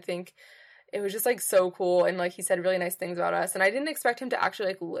artist. And I think it was just like so cool, and like he said really nice things about us. And I didn't expect him to actually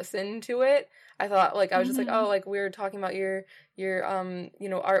like listen to it. I thought like I was just like, oh, like we were talking about your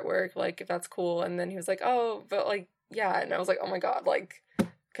artwork, like if that's cool. And then he was like, oh, but like yeah, and I was like, oh my God, like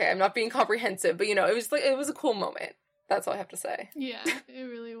okay, I'm not being comprehensive, but it was like it was a cool moment. That's all I have to say. Yeah, it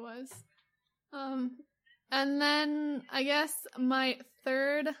really was. And then I guess my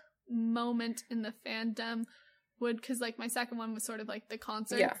third moment in the fandom because like my second one was sort of like the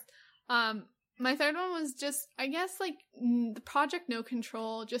concerts. Yeah. My third one was just, I guess, like the Project No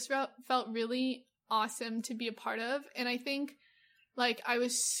Control just felt really awesome to be a part of. And I think like I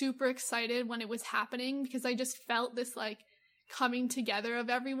was super excited when it was happening because I just felt this like coming together of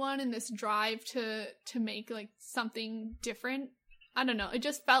everyone and this drive to make like something different. I don't know. It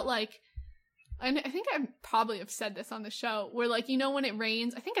just felt like, and I think I probably have said this on the show where like, when it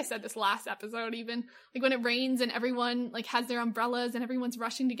rains, I think I said this last episode even, like when it rains and everyone like has their umbrellas and everyone's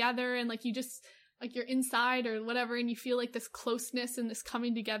rushing together and like you just like you're inside or whatever and you feel like this closeness and this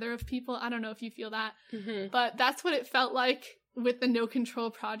coming together of people. I don't know if you feel that, but that's what it felt like with the No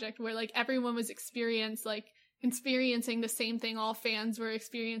Control project where like everyone was experiencing the same thing. All fans were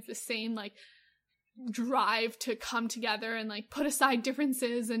experiencing the same like drive to come together and like put aside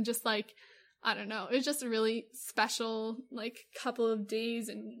differences and just like, I don't know. It was just a really special like couple of days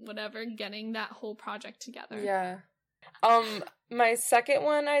and whatever getting that whole project together. Yeah. My second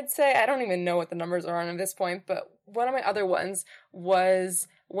one, I'd say, I don't even know what the numbers are on at this point, but one of my other ones was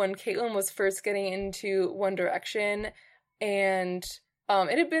when Caitlin was first getting into One Direction, and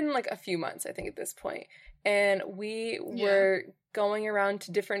it had been like a few months, I think, at this point. And we were going around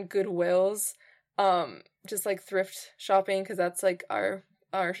to different Goodwills, just like thrift shopping, because that's like our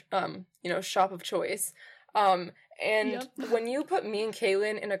shop of choice. And when you put me and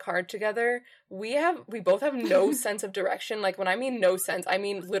Caitlin in a car together, we both have no sense of direction. Like when I mean no sense, I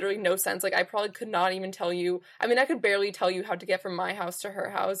mean literally no sense. Like I probably could not even tell you. I mean, I could barely tell you how to get from my house to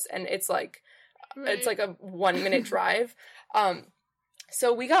her house, and it's like it's like a 1-minute drive.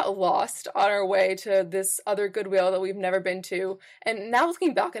 So we got lost on our way to this other Goodwill that we've never been to. And now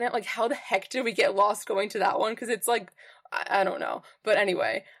looking back on it, like, how the heck did we get lost going to that one? Because it's like, I don't know. But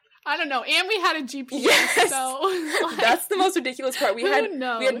anyway. I don't know. And we had a GPS, so. Like, that's the most ridiculous part. We had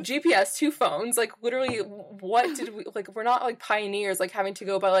GPS, 2 phones. Like, literally, what did we, like, we're not, like, pioneers, like, having to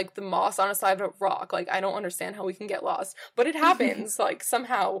go by, like, the moss on a side of a rock. Like, I don't understand how we can get lost. But it happens, like,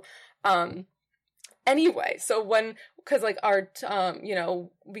 somehow. Anyway, so because like our,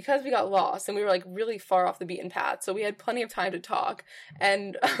 because we got lost and we were like really far off the beaten path, so we had plenty of time to talk.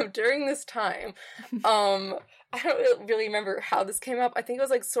 And during this time, I don't really remember how this came up. I think it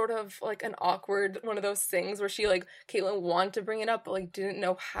was like sort of like an awkward one of those things where she like Caitlin wanted to bring it up but like didn't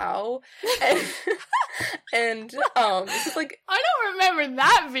know how. And it's just like I don't remember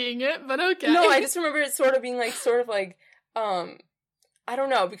that being it, but okay. No, I just remember it sort of being like I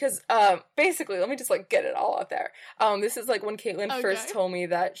don't know, because basically, let me just like get it all out there. This is like when Caitlin first told me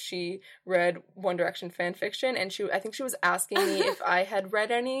that she read One Direction fan fiction, and I think she was asking me if I had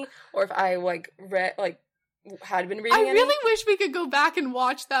read any or if I had been reading any. I really wish we could go back and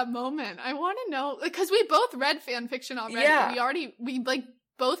watch that moment. I want to know, because we both read fan fiction already. Yeah. We like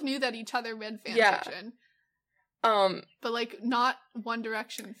both knew that each other read fan fiction. But, like, not One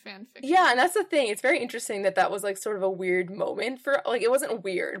Direction fan fiction. Yeah, and that's the thing. It's very interesting that was, like, sort of a weird moment for, like, it wasn't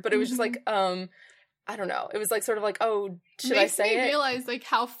weird, but it was just, like, I don't know. It was, like, sort of like, oh, should I say it? Makes me realize, like,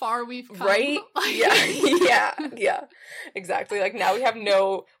 how far we've come. Right? Yeah, exactly. Like, now we have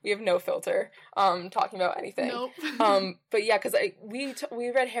no filter, talking about anything. Nope. But yeah, because we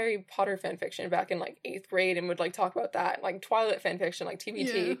read Harry Potter fan fiction back in, like, 8th grade and would, like, talk about that. Like, Twilight fan fiction, like,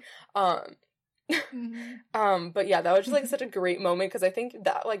 TBT. Yeah. But yeah, that was just, like, such a great moment, because I think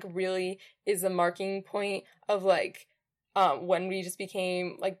that, like, really is the marking point of, like, when we just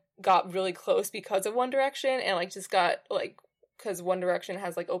became, like, got really close because of One Direction, and, like, just got, like, because One Direction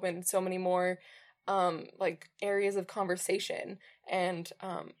has, like, opened so many more, like, areas of conversation, and,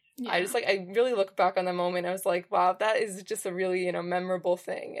 I just, like, I really look back on the moment, I was like, wow, that is just a really, you know, memorable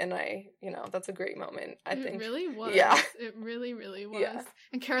thing, and that's a great moment, I think. It really was. Yeah. It really, really was. Yeah.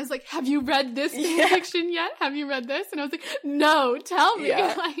 And Kara's like, have you read this fiction yet? Have you read this? And I was like, no, tell me.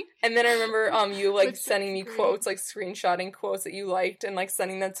 Yeah. Like, and then I remember you, like, sending me quotes, like, screenshotting quotes that you liked, and, like,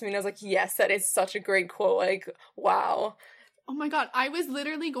 sending that to me, and I was like, yes, that is such a great quote, like, wow. Oh my god, I was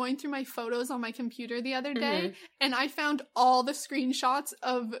literally going through my photos on my computer the other day, and I found all the screenshots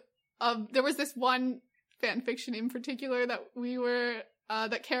of there was this one fan fiction in particular that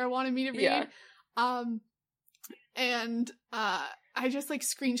that Kara wanted me to read. Yeah. And I just, like,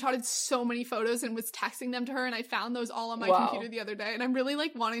 screenshotted so many photos and was texting them to her, and I found those all on my computer the other day, and I'm really,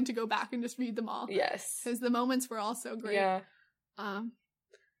 like, wanting to go back and just read them all. Yes. Because the moments were all so great. Yeah.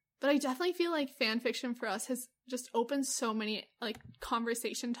 But I definitely feel like fan fiction for us has just opened so many, like,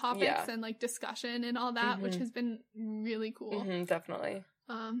 conversation topics and, like, discussion and all that, which has been really cool. Definitely.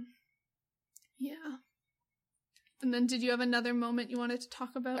 Yeah. And then did you have another moment you wanted to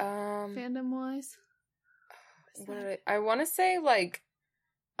talk about fandom-wise? I want to say, like,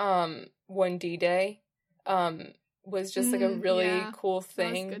 when D-Day was just, like, a really cool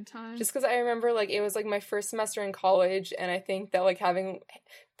thing. That was a good time. Just because I remember, like, it was, like, my first semester in college, and I think that, like,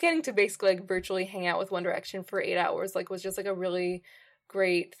 getting to basically, like, virtually hang out with One Direction for 8 hours, like, was just, like, a really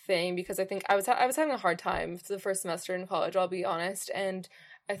great thing, because I think I was having a hard time the first semester in college, I'll be honest, and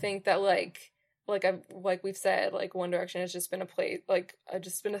I think that, like we've said, like, One Direction has just been a place, like,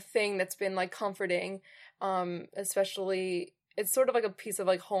 just been a thing that's been, like, comforting, especially, it's sort of like a piece of,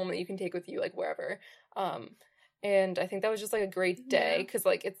 like, home that you can take with you, like, wherever, and I think that was just, like, a great day, because,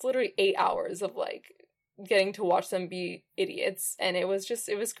 like, it's literally 8 hours of, like, getting to watch them be idiots, and it was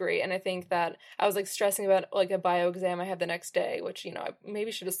great, and I think that I was, like, stressing about, like, a bio exam I had the next day, which, you know, I maybe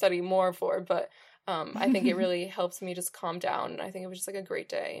should have studied more for, but, I think it really helps me just calm down, and I think it was just, like, a great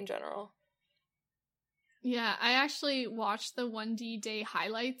day in general. Yeah, I actually watched the 1D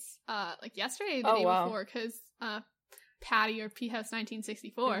highlights, like, yesterday, the day before, because, Patty, or P-House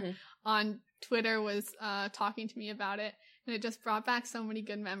 1964, on Twitter was, talking to me about it, and it just brought back so many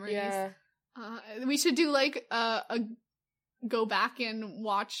good memories. Yeah. We should do, like, a go back and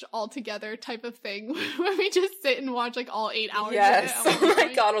watch all together type of thing, where we just sit and watch, like, all 8 hours yes. of it. Oh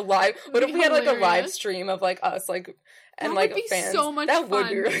my god, what if we had, like, a live stream of, like, us, like, and, that like, would be fans? so much that fun. Would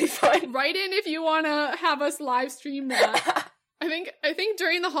be really fun. Write in if you want to have us live stream that. I think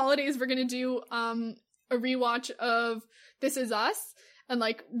during the holidays we're gonna do a rewatch of This Is Us, and,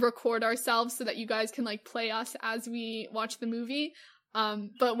 like, record ourselves so that you guys can, like, play us as we watch the movie.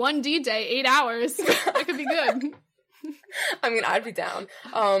 But 1D, 8 hours. That could be good. I mean, I'd be down.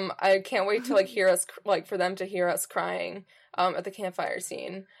 I can't wait to, like, hear us, like, for them to hear us crying at the campfire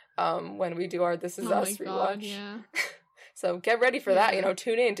scene when we do our This Is Us rewatch. God, yeah. So get ready for that, you know,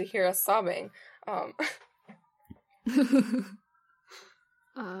 tune in to hear us sobbing.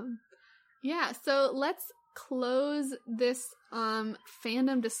 Yeah, so let's close this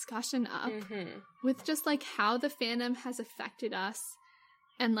fandom discussion up with just, like, how the fandom has affected us,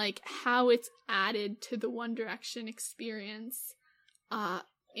 and, like, how it's added to the One Direction experience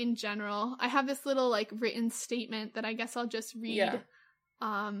in general. I have this little, like, written statement that I guess I'll just read. Yeah.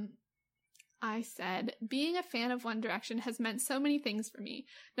 I said, being a fan of One Direction has meant so many things for me.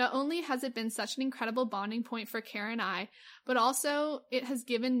 Not only has it been such an incredible bonding point for Kara and I, but also it has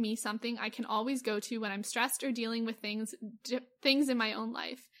given me something I can always go to when I'm stressed or dealing with things in my own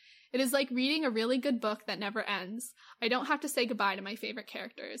life. It is like reading a really good book that never ends. I don't have to say goodbye to my favorite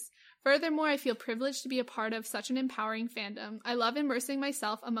characters. Furthermore, I feel privileged to be a part of such an empowering fandom. I love immersing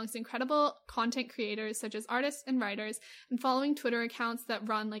myself amongst incredible content creators such as artists and writers, and following Twitter accounts that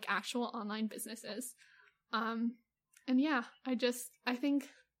run like actual online businesses. And yeah, I think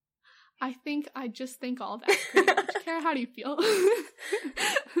I just think all that pretty much. Kara, how do you feel?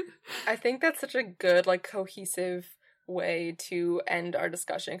 I think that's such a good, like, cohesive way to end our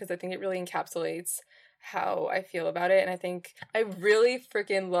discussion, because I think it really encapsulates how I feel about it. And I think I really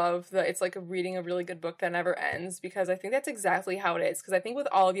freaking love that it's like reading a really good book that never ends, because I think that's exactly how it is. Because I think with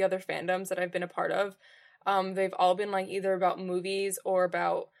all the other fandoms that I've been a part of, they've all been like either about movies or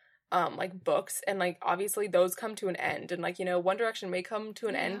about like books, and like obviously those come to an end, and like, you know, One Direction may come to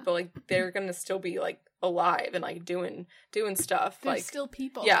an end, but like they're gonna still be like alive and like doing stuff. They're like still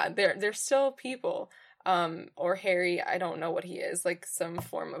people. Yeah, they're still people. Or Harry, I don't know what he is, like some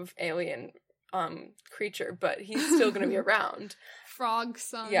form of alien creature, but he's still gonna be around. Frog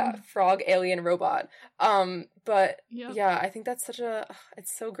son. Yeah, frog, alien, robot. But Yep. yeah, I think that's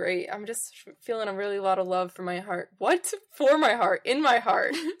it's so great. I'm just feeling a really lot of love for my heart. What? For my heart, in my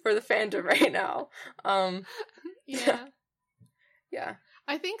heart, for the fandom right now. Yeah. Yeah.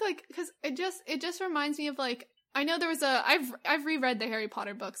 I think like, cause it just reminds me of like, I know there was I've reread the Harry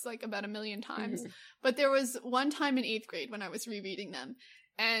Potter books like about 1 million times, but there was one time in 8th grade when I was rereading them,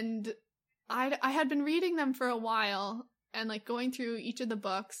 and I had been reading them for a while and like going through each of the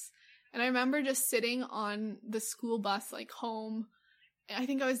books, and I remember just sitting on the school bus like home. I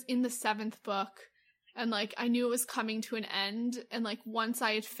think I was in the 7th book, and like I knew it was coming to an end, and like once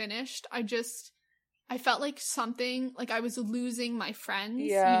I had finished, I felt like something, like I was losing my friends,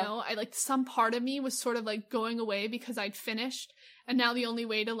 Yeah. you know? I like, some part of me was sort of like going away because I'd finished, and now the only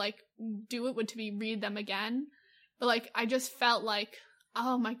way to like do it would to be read them again. But like, I just felt like,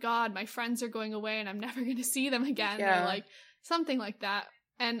 oh my god, my friends are going away and I'm never going to see them again, Yeah. or like something like that.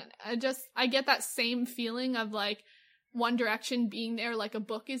 And I get that same feeling of like One Direction being there, like a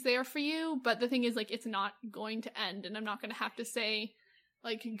book is there for you, but the thing is like, it's not going to end, and I'm not going to have to say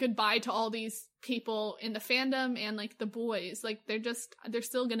like goodbye to all these people in the fandom and like the boys. Like they're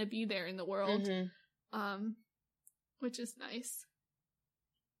still gonna be there in the world. Which is nice.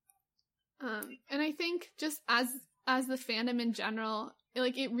 And I think just as the fandom in general,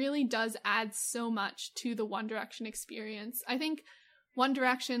 like it really does add so much to the One Direction experience. I think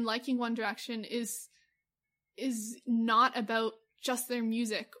liking One Direction is not about just their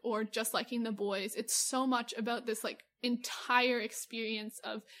music or just liking the boys. It's so much about this like entire experience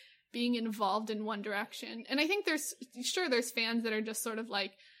of being involved in One Direction. And I think there's fans that are just sort of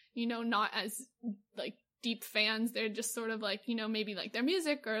like, you know, not as like deep fans. They're just sort of like, you know, maybe like their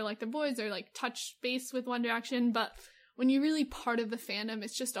music or like the boys or like touch base with One Direction. But when you're really part of the fandom,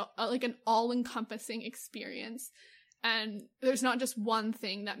 it's just like an all-encompassing experience. And there's not just one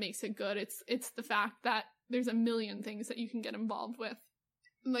thing that makes it good. It's the fact that there's a million things that you can get involved with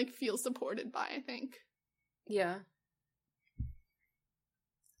and like feel supported by, I think. Yeah.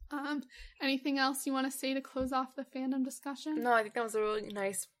 Anything else you want to say to close off the fandom discussion? No, I think that was a really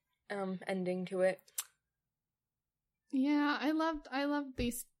nice ending to it. Yeah, I loved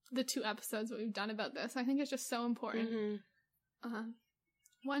the 2 episodes that we've done about this. I think it's just so important.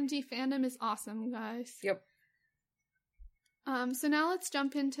 1D fandom is awesome, guys. Yep. So now let's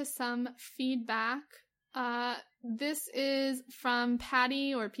jump into some feedback. This is from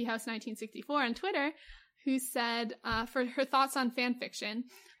Patty, or Phouse1964 on Twitter, who said, for her thoughts on fanfiction,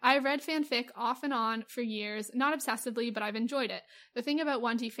 I've read fanfic off and on for years, not obsessively, but I've enjoyed it. The thing about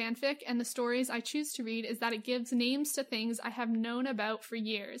 1D fanfic and the stories I choose to read is that it gives names to things I have known about for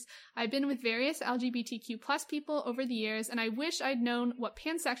years. I've been with various LGBTQ plus people over the years, and I wish I'd known what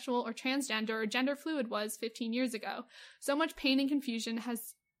pansexual or transgender or gender fluid was 15 years ago. So much pain and confusion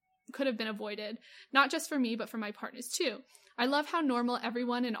could have been avoided, not just for me, but for my partners too. I love how normal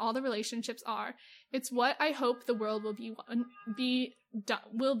everyone and all the relationships are. It's what I hope the world will be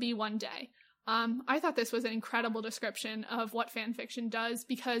one day. I thought this was an incredible description of what fanfiction does,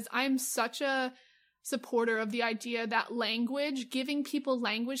 because I'm such a supporter of the idea that giving people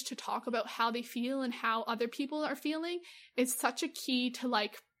language to talk about how they feel and how other people are feeling, is such a key to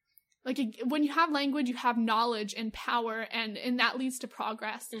like when you have language, you have knowledge and power, and that leads to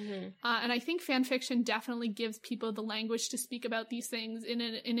progress. And I think fan fiction definitely gives people the language to speak about these things in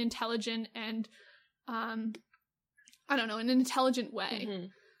an intelligent and, an intelligent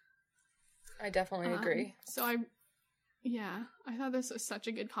way. I definitely agree. So I thought this was such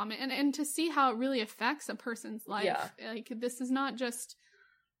a good comment, and to see how it really affects a person's life. Yeah. Like, this is not just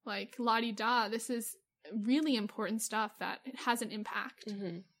like la-di-da. This is really important stuff that has an impact.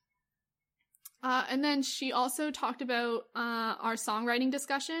 And then she also talked about our songwriting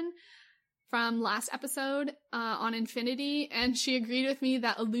discussion from last episode on Infinity, and she agreed with me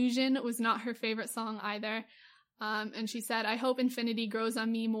that Illusion was not her favorite song either. And she said, I hope Infinity grows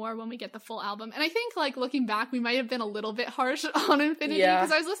on me more when we get the full album. And I think, like, looking back, we might have been a little bit harsh on Infinity,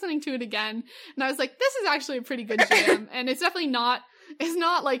 because I was listening to it again, and I was like, this is actually a pretty good jam. And it's definitely not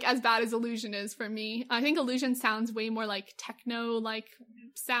like as bad as Illusion is for me. I think Illusion sounds way more like techno, like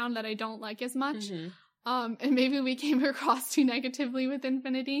sound that I don't like as much. And maybe we came across too negatively with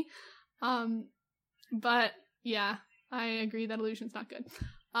Infinity. But yeah, I agree that Illusion's not good.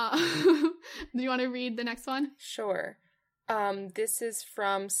 Do you want to read the next one? Sure. This is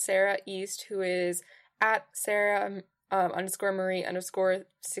from Sarah East, who is at Sarah _ Marie _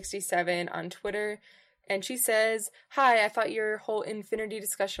 67 on Twitter. And she says, "Hi, I thought your whole Infinity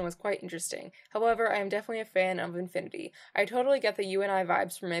discussion was quite interesting. However, I am definitely a fan of Infinity. I totally get the You and I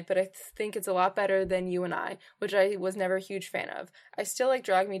vibes from it, but I think it's a lot better than You and I, which I was never a huge fan of. I still like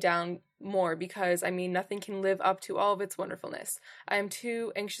Drag Me Down more because, I mean, nothing can live up to all of its wonderfulness. I am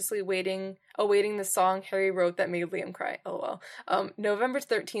too anxiously awaiting the song Harry wrote that made Liam cry. LOL. November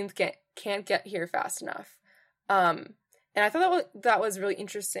 13th can't get here fast enough." And I thought that was really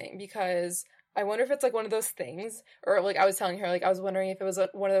interesting because I wonder if it's like one of those things, or like I was telling her, like I was wondering if it was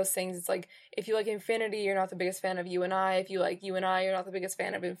one of those things. It's like if you like Infinity, you're not the biggest fan of You and I. If you like You and I, you're not the biggest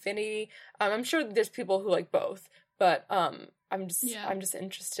fan of Infinity. I'm sure there's people who like both, but I'm just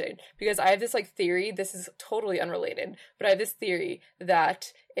interested because I have this like theory. This is totally unrelated, but I have this theory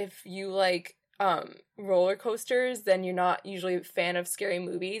that if you like roller coasters, then you're not usually a fan of scary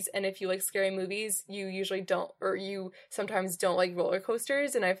movies, and if you like scary movies, you usually don't, or you sometimes don't like roller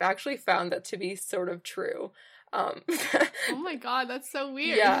coasters, and I've actually found that to be sort of true. Oh my god, that's so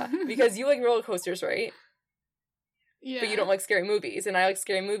weird. Yeah, because you like roller coasters, right? Yeah. But you don't like scary movies, and I like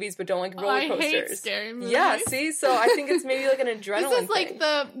scary movies but don't like roller coasters. I hate scary movies. Yeah, see? So I think it's maybe like an adrenaline This is like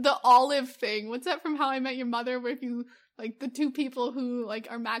thing. the olive thing. What's that from How I Met Your Mother, where if you like the two people who like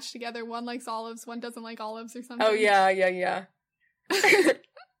are matched together, one likes olives, one doesn't like olives or something. Oh yeah.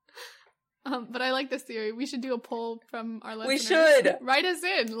 But I like this theory. We should do a poll from our listeners. We should. Write us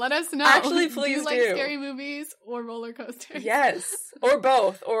in. Let us know. Actually, please do. You like scary movies or roller coasters? Yes. Or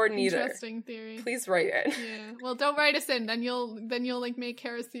both. Or neither. Interesting theory. Please write it. Yeah. Well, don't write us in. Then you'll like make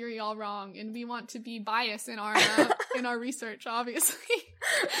Kara's theory all wrong, and we want to be biased in our in our research, obviously.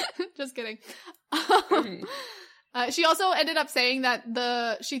 Just kidding. She also ended up saying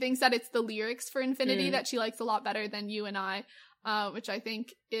that she thinks that it's the lyrics for Infinity that she likes a lot better than You and I. Which I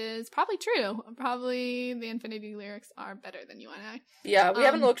think is probably true. Probably the Infinity lyrics are better than You and I. Yeah, we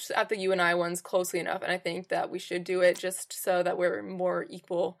haven't looked at the You and I ones closely enough, and I think that we should do it just so that we're more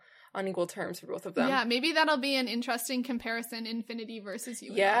on equal terms for both of them. Yeah, maybe that'll be an interesting comparison, Infinity versus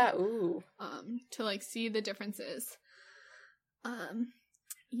You and I. Yeah, ooh. To like see the differences.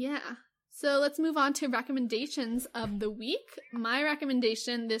 Yeah. So let's move on to recommendations of the week. My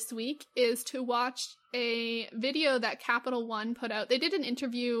recommendation this week is to watch a video that Capital One put out. They did an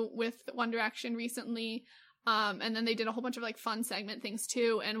interview with One Direction recently, and then they did a whole bunch of like fun segment things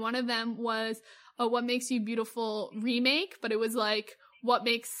too. And one of them was a What Makes You Beautiful remake, but it was like What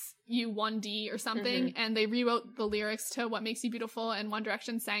Makes You 1D or something. Mm-hmm. And they rewrote the lyrics to What Makes You Beautiful, and One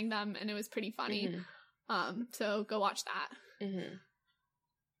Direction sang them, and it was pretty funny. Mm-hmm. So go watch that. Mm-hmm.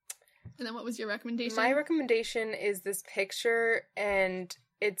 And then what was your recommendation? My recommendation is this picture, and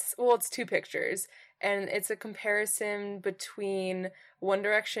it's two pictures, and it's a comparison between One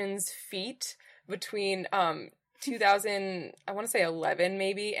Direction's feet between 2000, I want to say 11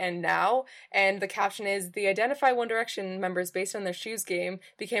 maybe, and now, and the caption is, "The identify One Direction members based on their shoes game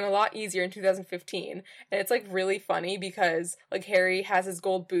became a lot easier in 2015, and it's like really funny because like Harry has his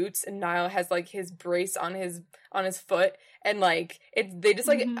gold boots and Niall has like his brace on his foot, and like they just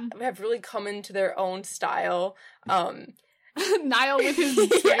like have really come into their own style. Niall with his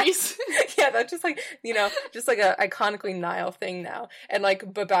brace. Yeah, that's just like, just like a iconically Niall thing now. And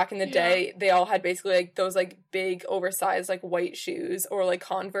like, but back in the day, they all had basically like those like big oversized like white shoes or like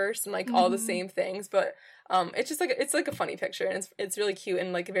Converse and like all the same things. But it's just like, it's like a funny picture, and it's really cute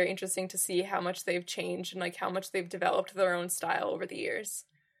and like very interesting to see how much they've changed and like how much they've developed their own style over the years.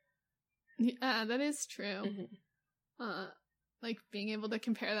 Yeah, that is true. Like being able to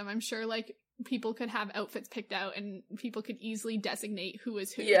compare them, I'm sure like people could have outfits picked out and people could easily designate who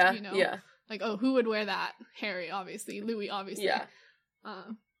is who. Yeah, yeah. Like, oh, who would wear that? Harry, obviously. Louis, obviously. Yeah.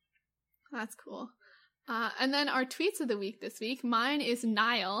 That's cool. And then our tweets of the week this week. Mine is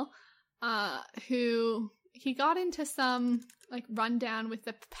Niall, who he got into some like rundown with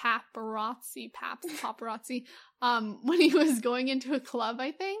the paparazzi when he was going into a club,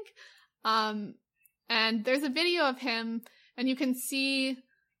 I think. And there's a video of him, and you can see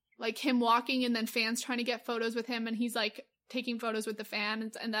like him walking and then fans trying to get photos with him, and he's like taking photos with the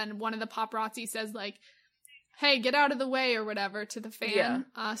fans, and then one of the paparazzi says like, "Hey, get out of the way," or whatever to the fan.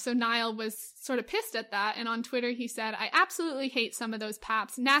 Yeah. So Niall was sort of pissed at that, and on Twitter he said, "I absolutely hate some of those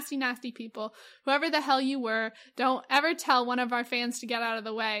paps. Nasty, nasty people. Whoever the hell you were, don't ever tell one of our fans to get out of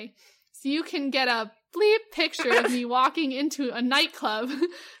the way. so you can get a bleep picture of me walking into a nightclub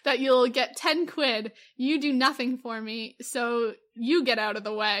that you'll get 10 quid. You do nothing for me, so you get out of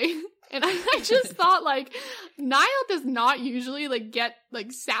the way. And I just thought, like, Niall does not usually, like, get,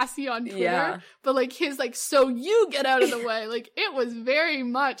 like, sassy on Twitter, but, like, his, like, so you get out of the way. Like, it was very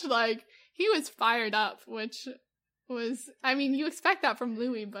much, like, he was fired up, which was, I mean, you expect that from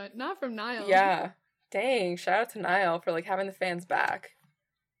Louis, but not from Niall. Yeah. Dang, shout out to Niall for, like, having the fans back.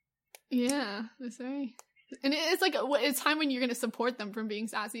 Yeah, that's right. And it's like a time when you're going to support them from being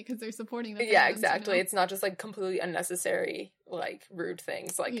sassy because they're supporting them. Yeah, exactly. You know? It's not just like completely unnecessary, like rude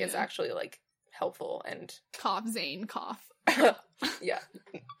things. Like it's actually like helpful and cough, Zane, cough. Yeah.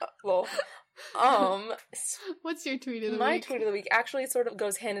 Well, what's your tweet of the week? My tweet of the week actually sort of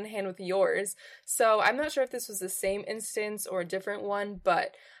goes hand in hand with yours. So I'm not sure if this was the same instance or a different one,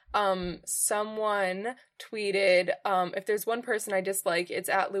 but someone tweeted, if there's one person I dislike, it's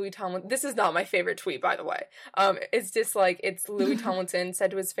at Louis Tomlinson. This is not my favorite tweet, by the way. It's Louis Tomlinson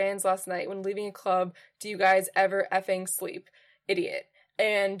said to his fans last night, when leaving a club, do you guys ever effing sleep? Idiot.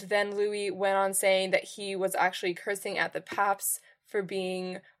 And then Louis went on saying that he was actually cursing at the Paps for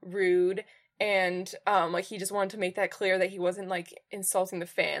being rude. And, like, he just wanted to make that clear that he wasn't, like, insulting the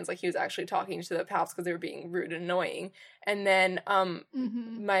fans. Like, he was actually talking to the Paps because they were being rude and annoying. And then,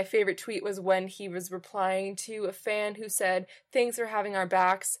 my favorite tweet was when he was replying to a fan who said, thanks for having our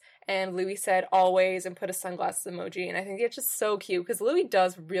backs. And Louis said, always, and put a sunglasses emoji. And I think it's just so cute because Louis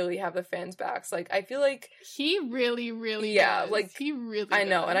does really have the fans' backs. Like, I feel like he really, really does. Like, he really I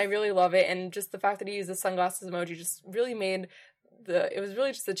know, does. and I really love it. And just the fact that he used the sunglasses emoji just really made it was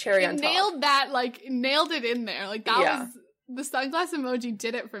really just the cherry on top. Nailed it in there. Like, that was, the sunglass emoji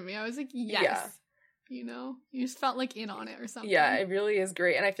did it for me. I was like, yes. Yeah. You know? You just felt, like, in on it or something. Yeah, it really is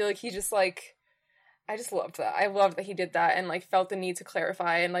great. And I feel like he just, like, I just loved that. I loved that he did that and, like, felt the need to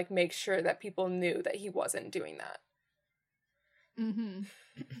clarify and, like, make sure that people knew that he wasn't doing that. Mm-hmm.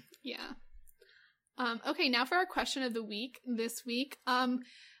 Yeah. Okay, now for our question of the week this week.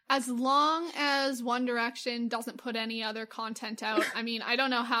 As long as One Direction doesn't put any other content out, I mean, I don't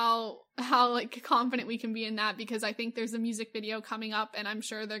know how like confident we can be in that because I think there's a music video coming up and I'm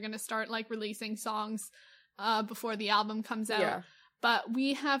sure they're going to start like releasing songs before the album comes out. Yeah. But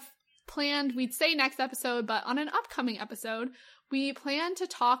we have planned, we'd say next episode, but on an upcoming episode, we plan to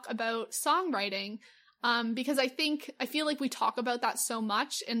talk about songwriting because I feel like we talk about that so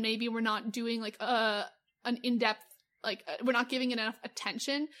much and maybe we're not doing like an in-depth, like we're not giving it enough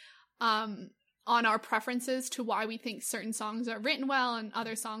attention on our preferences to why we think certain songs are written well and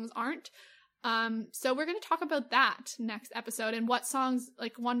other songs aren't. So we're going to talk about that next episode and what songs,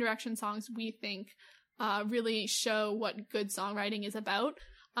 like One Direction songs, we think really show what good songwriting is about.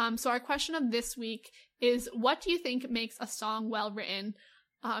 So our question of this week is, what do you think makes a song well written?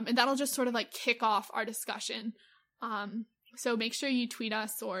 And that'll just sort of like kick off our discussion. So make sure you tweet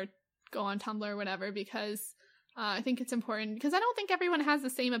us or go on Tumblr or whatever, because I think it's important, because I don't think everyone has the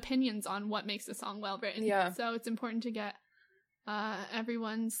same opinions on what makes a song well written. Yeah. So it's important to get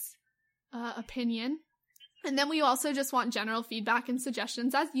everyone's opinion. And then we also just want general feedback and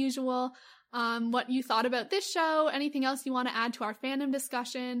suggestions as usual. What you thought about this show, anything else you want to add to our fandom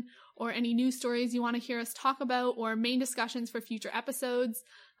discussion, or any news stories you want to hear us talk about, or main discussions for future episodes.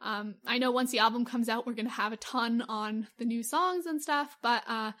 I know once the album comes out, we're going to have a ton on the new songs and stuff, but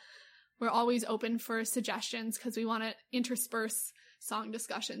we're always open for suggestions because we want to intersperse song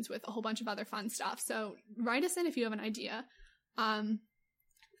discussions with a whole bunch of other fun stuff. So write us in if you have an idea. Thank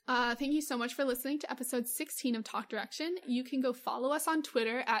you so much for listening to episode 16 of Talk Direction. You can go follow us on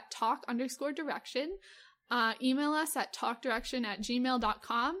Twitter at talk_direction. Email us at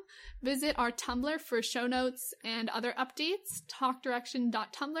talkdirection@gmail.com. Visit our Tumblr for show notes and other updates,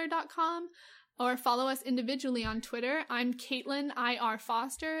 talkdirection.tumblr.com. Or follow us individually on Twitter. I'm Caitlin IR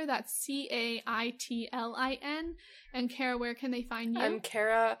Foster. That's CAITLIN. And Kara, where can they find you? I'm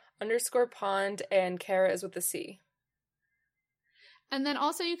Kara_Pond, and Kara is with the C. And then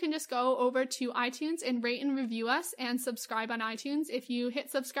also you can just go over to iTunes and rate and review us and subscribe on iTunes. If you hit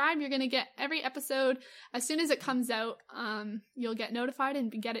subscribe, you're going to get every episode as soon as it comes out. You'll get notified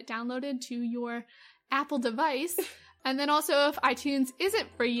and get it downloaded to your Apple device. And then also if iTunes isn't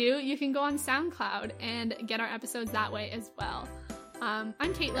for you, you can go on SoundCloud and get our episodes that way as well. I'm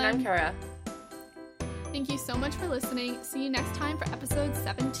Caitlin. And I'm Kara. Thank you so much for listening. See you next time for episode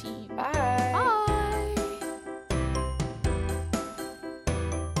 17. Bye. Bye.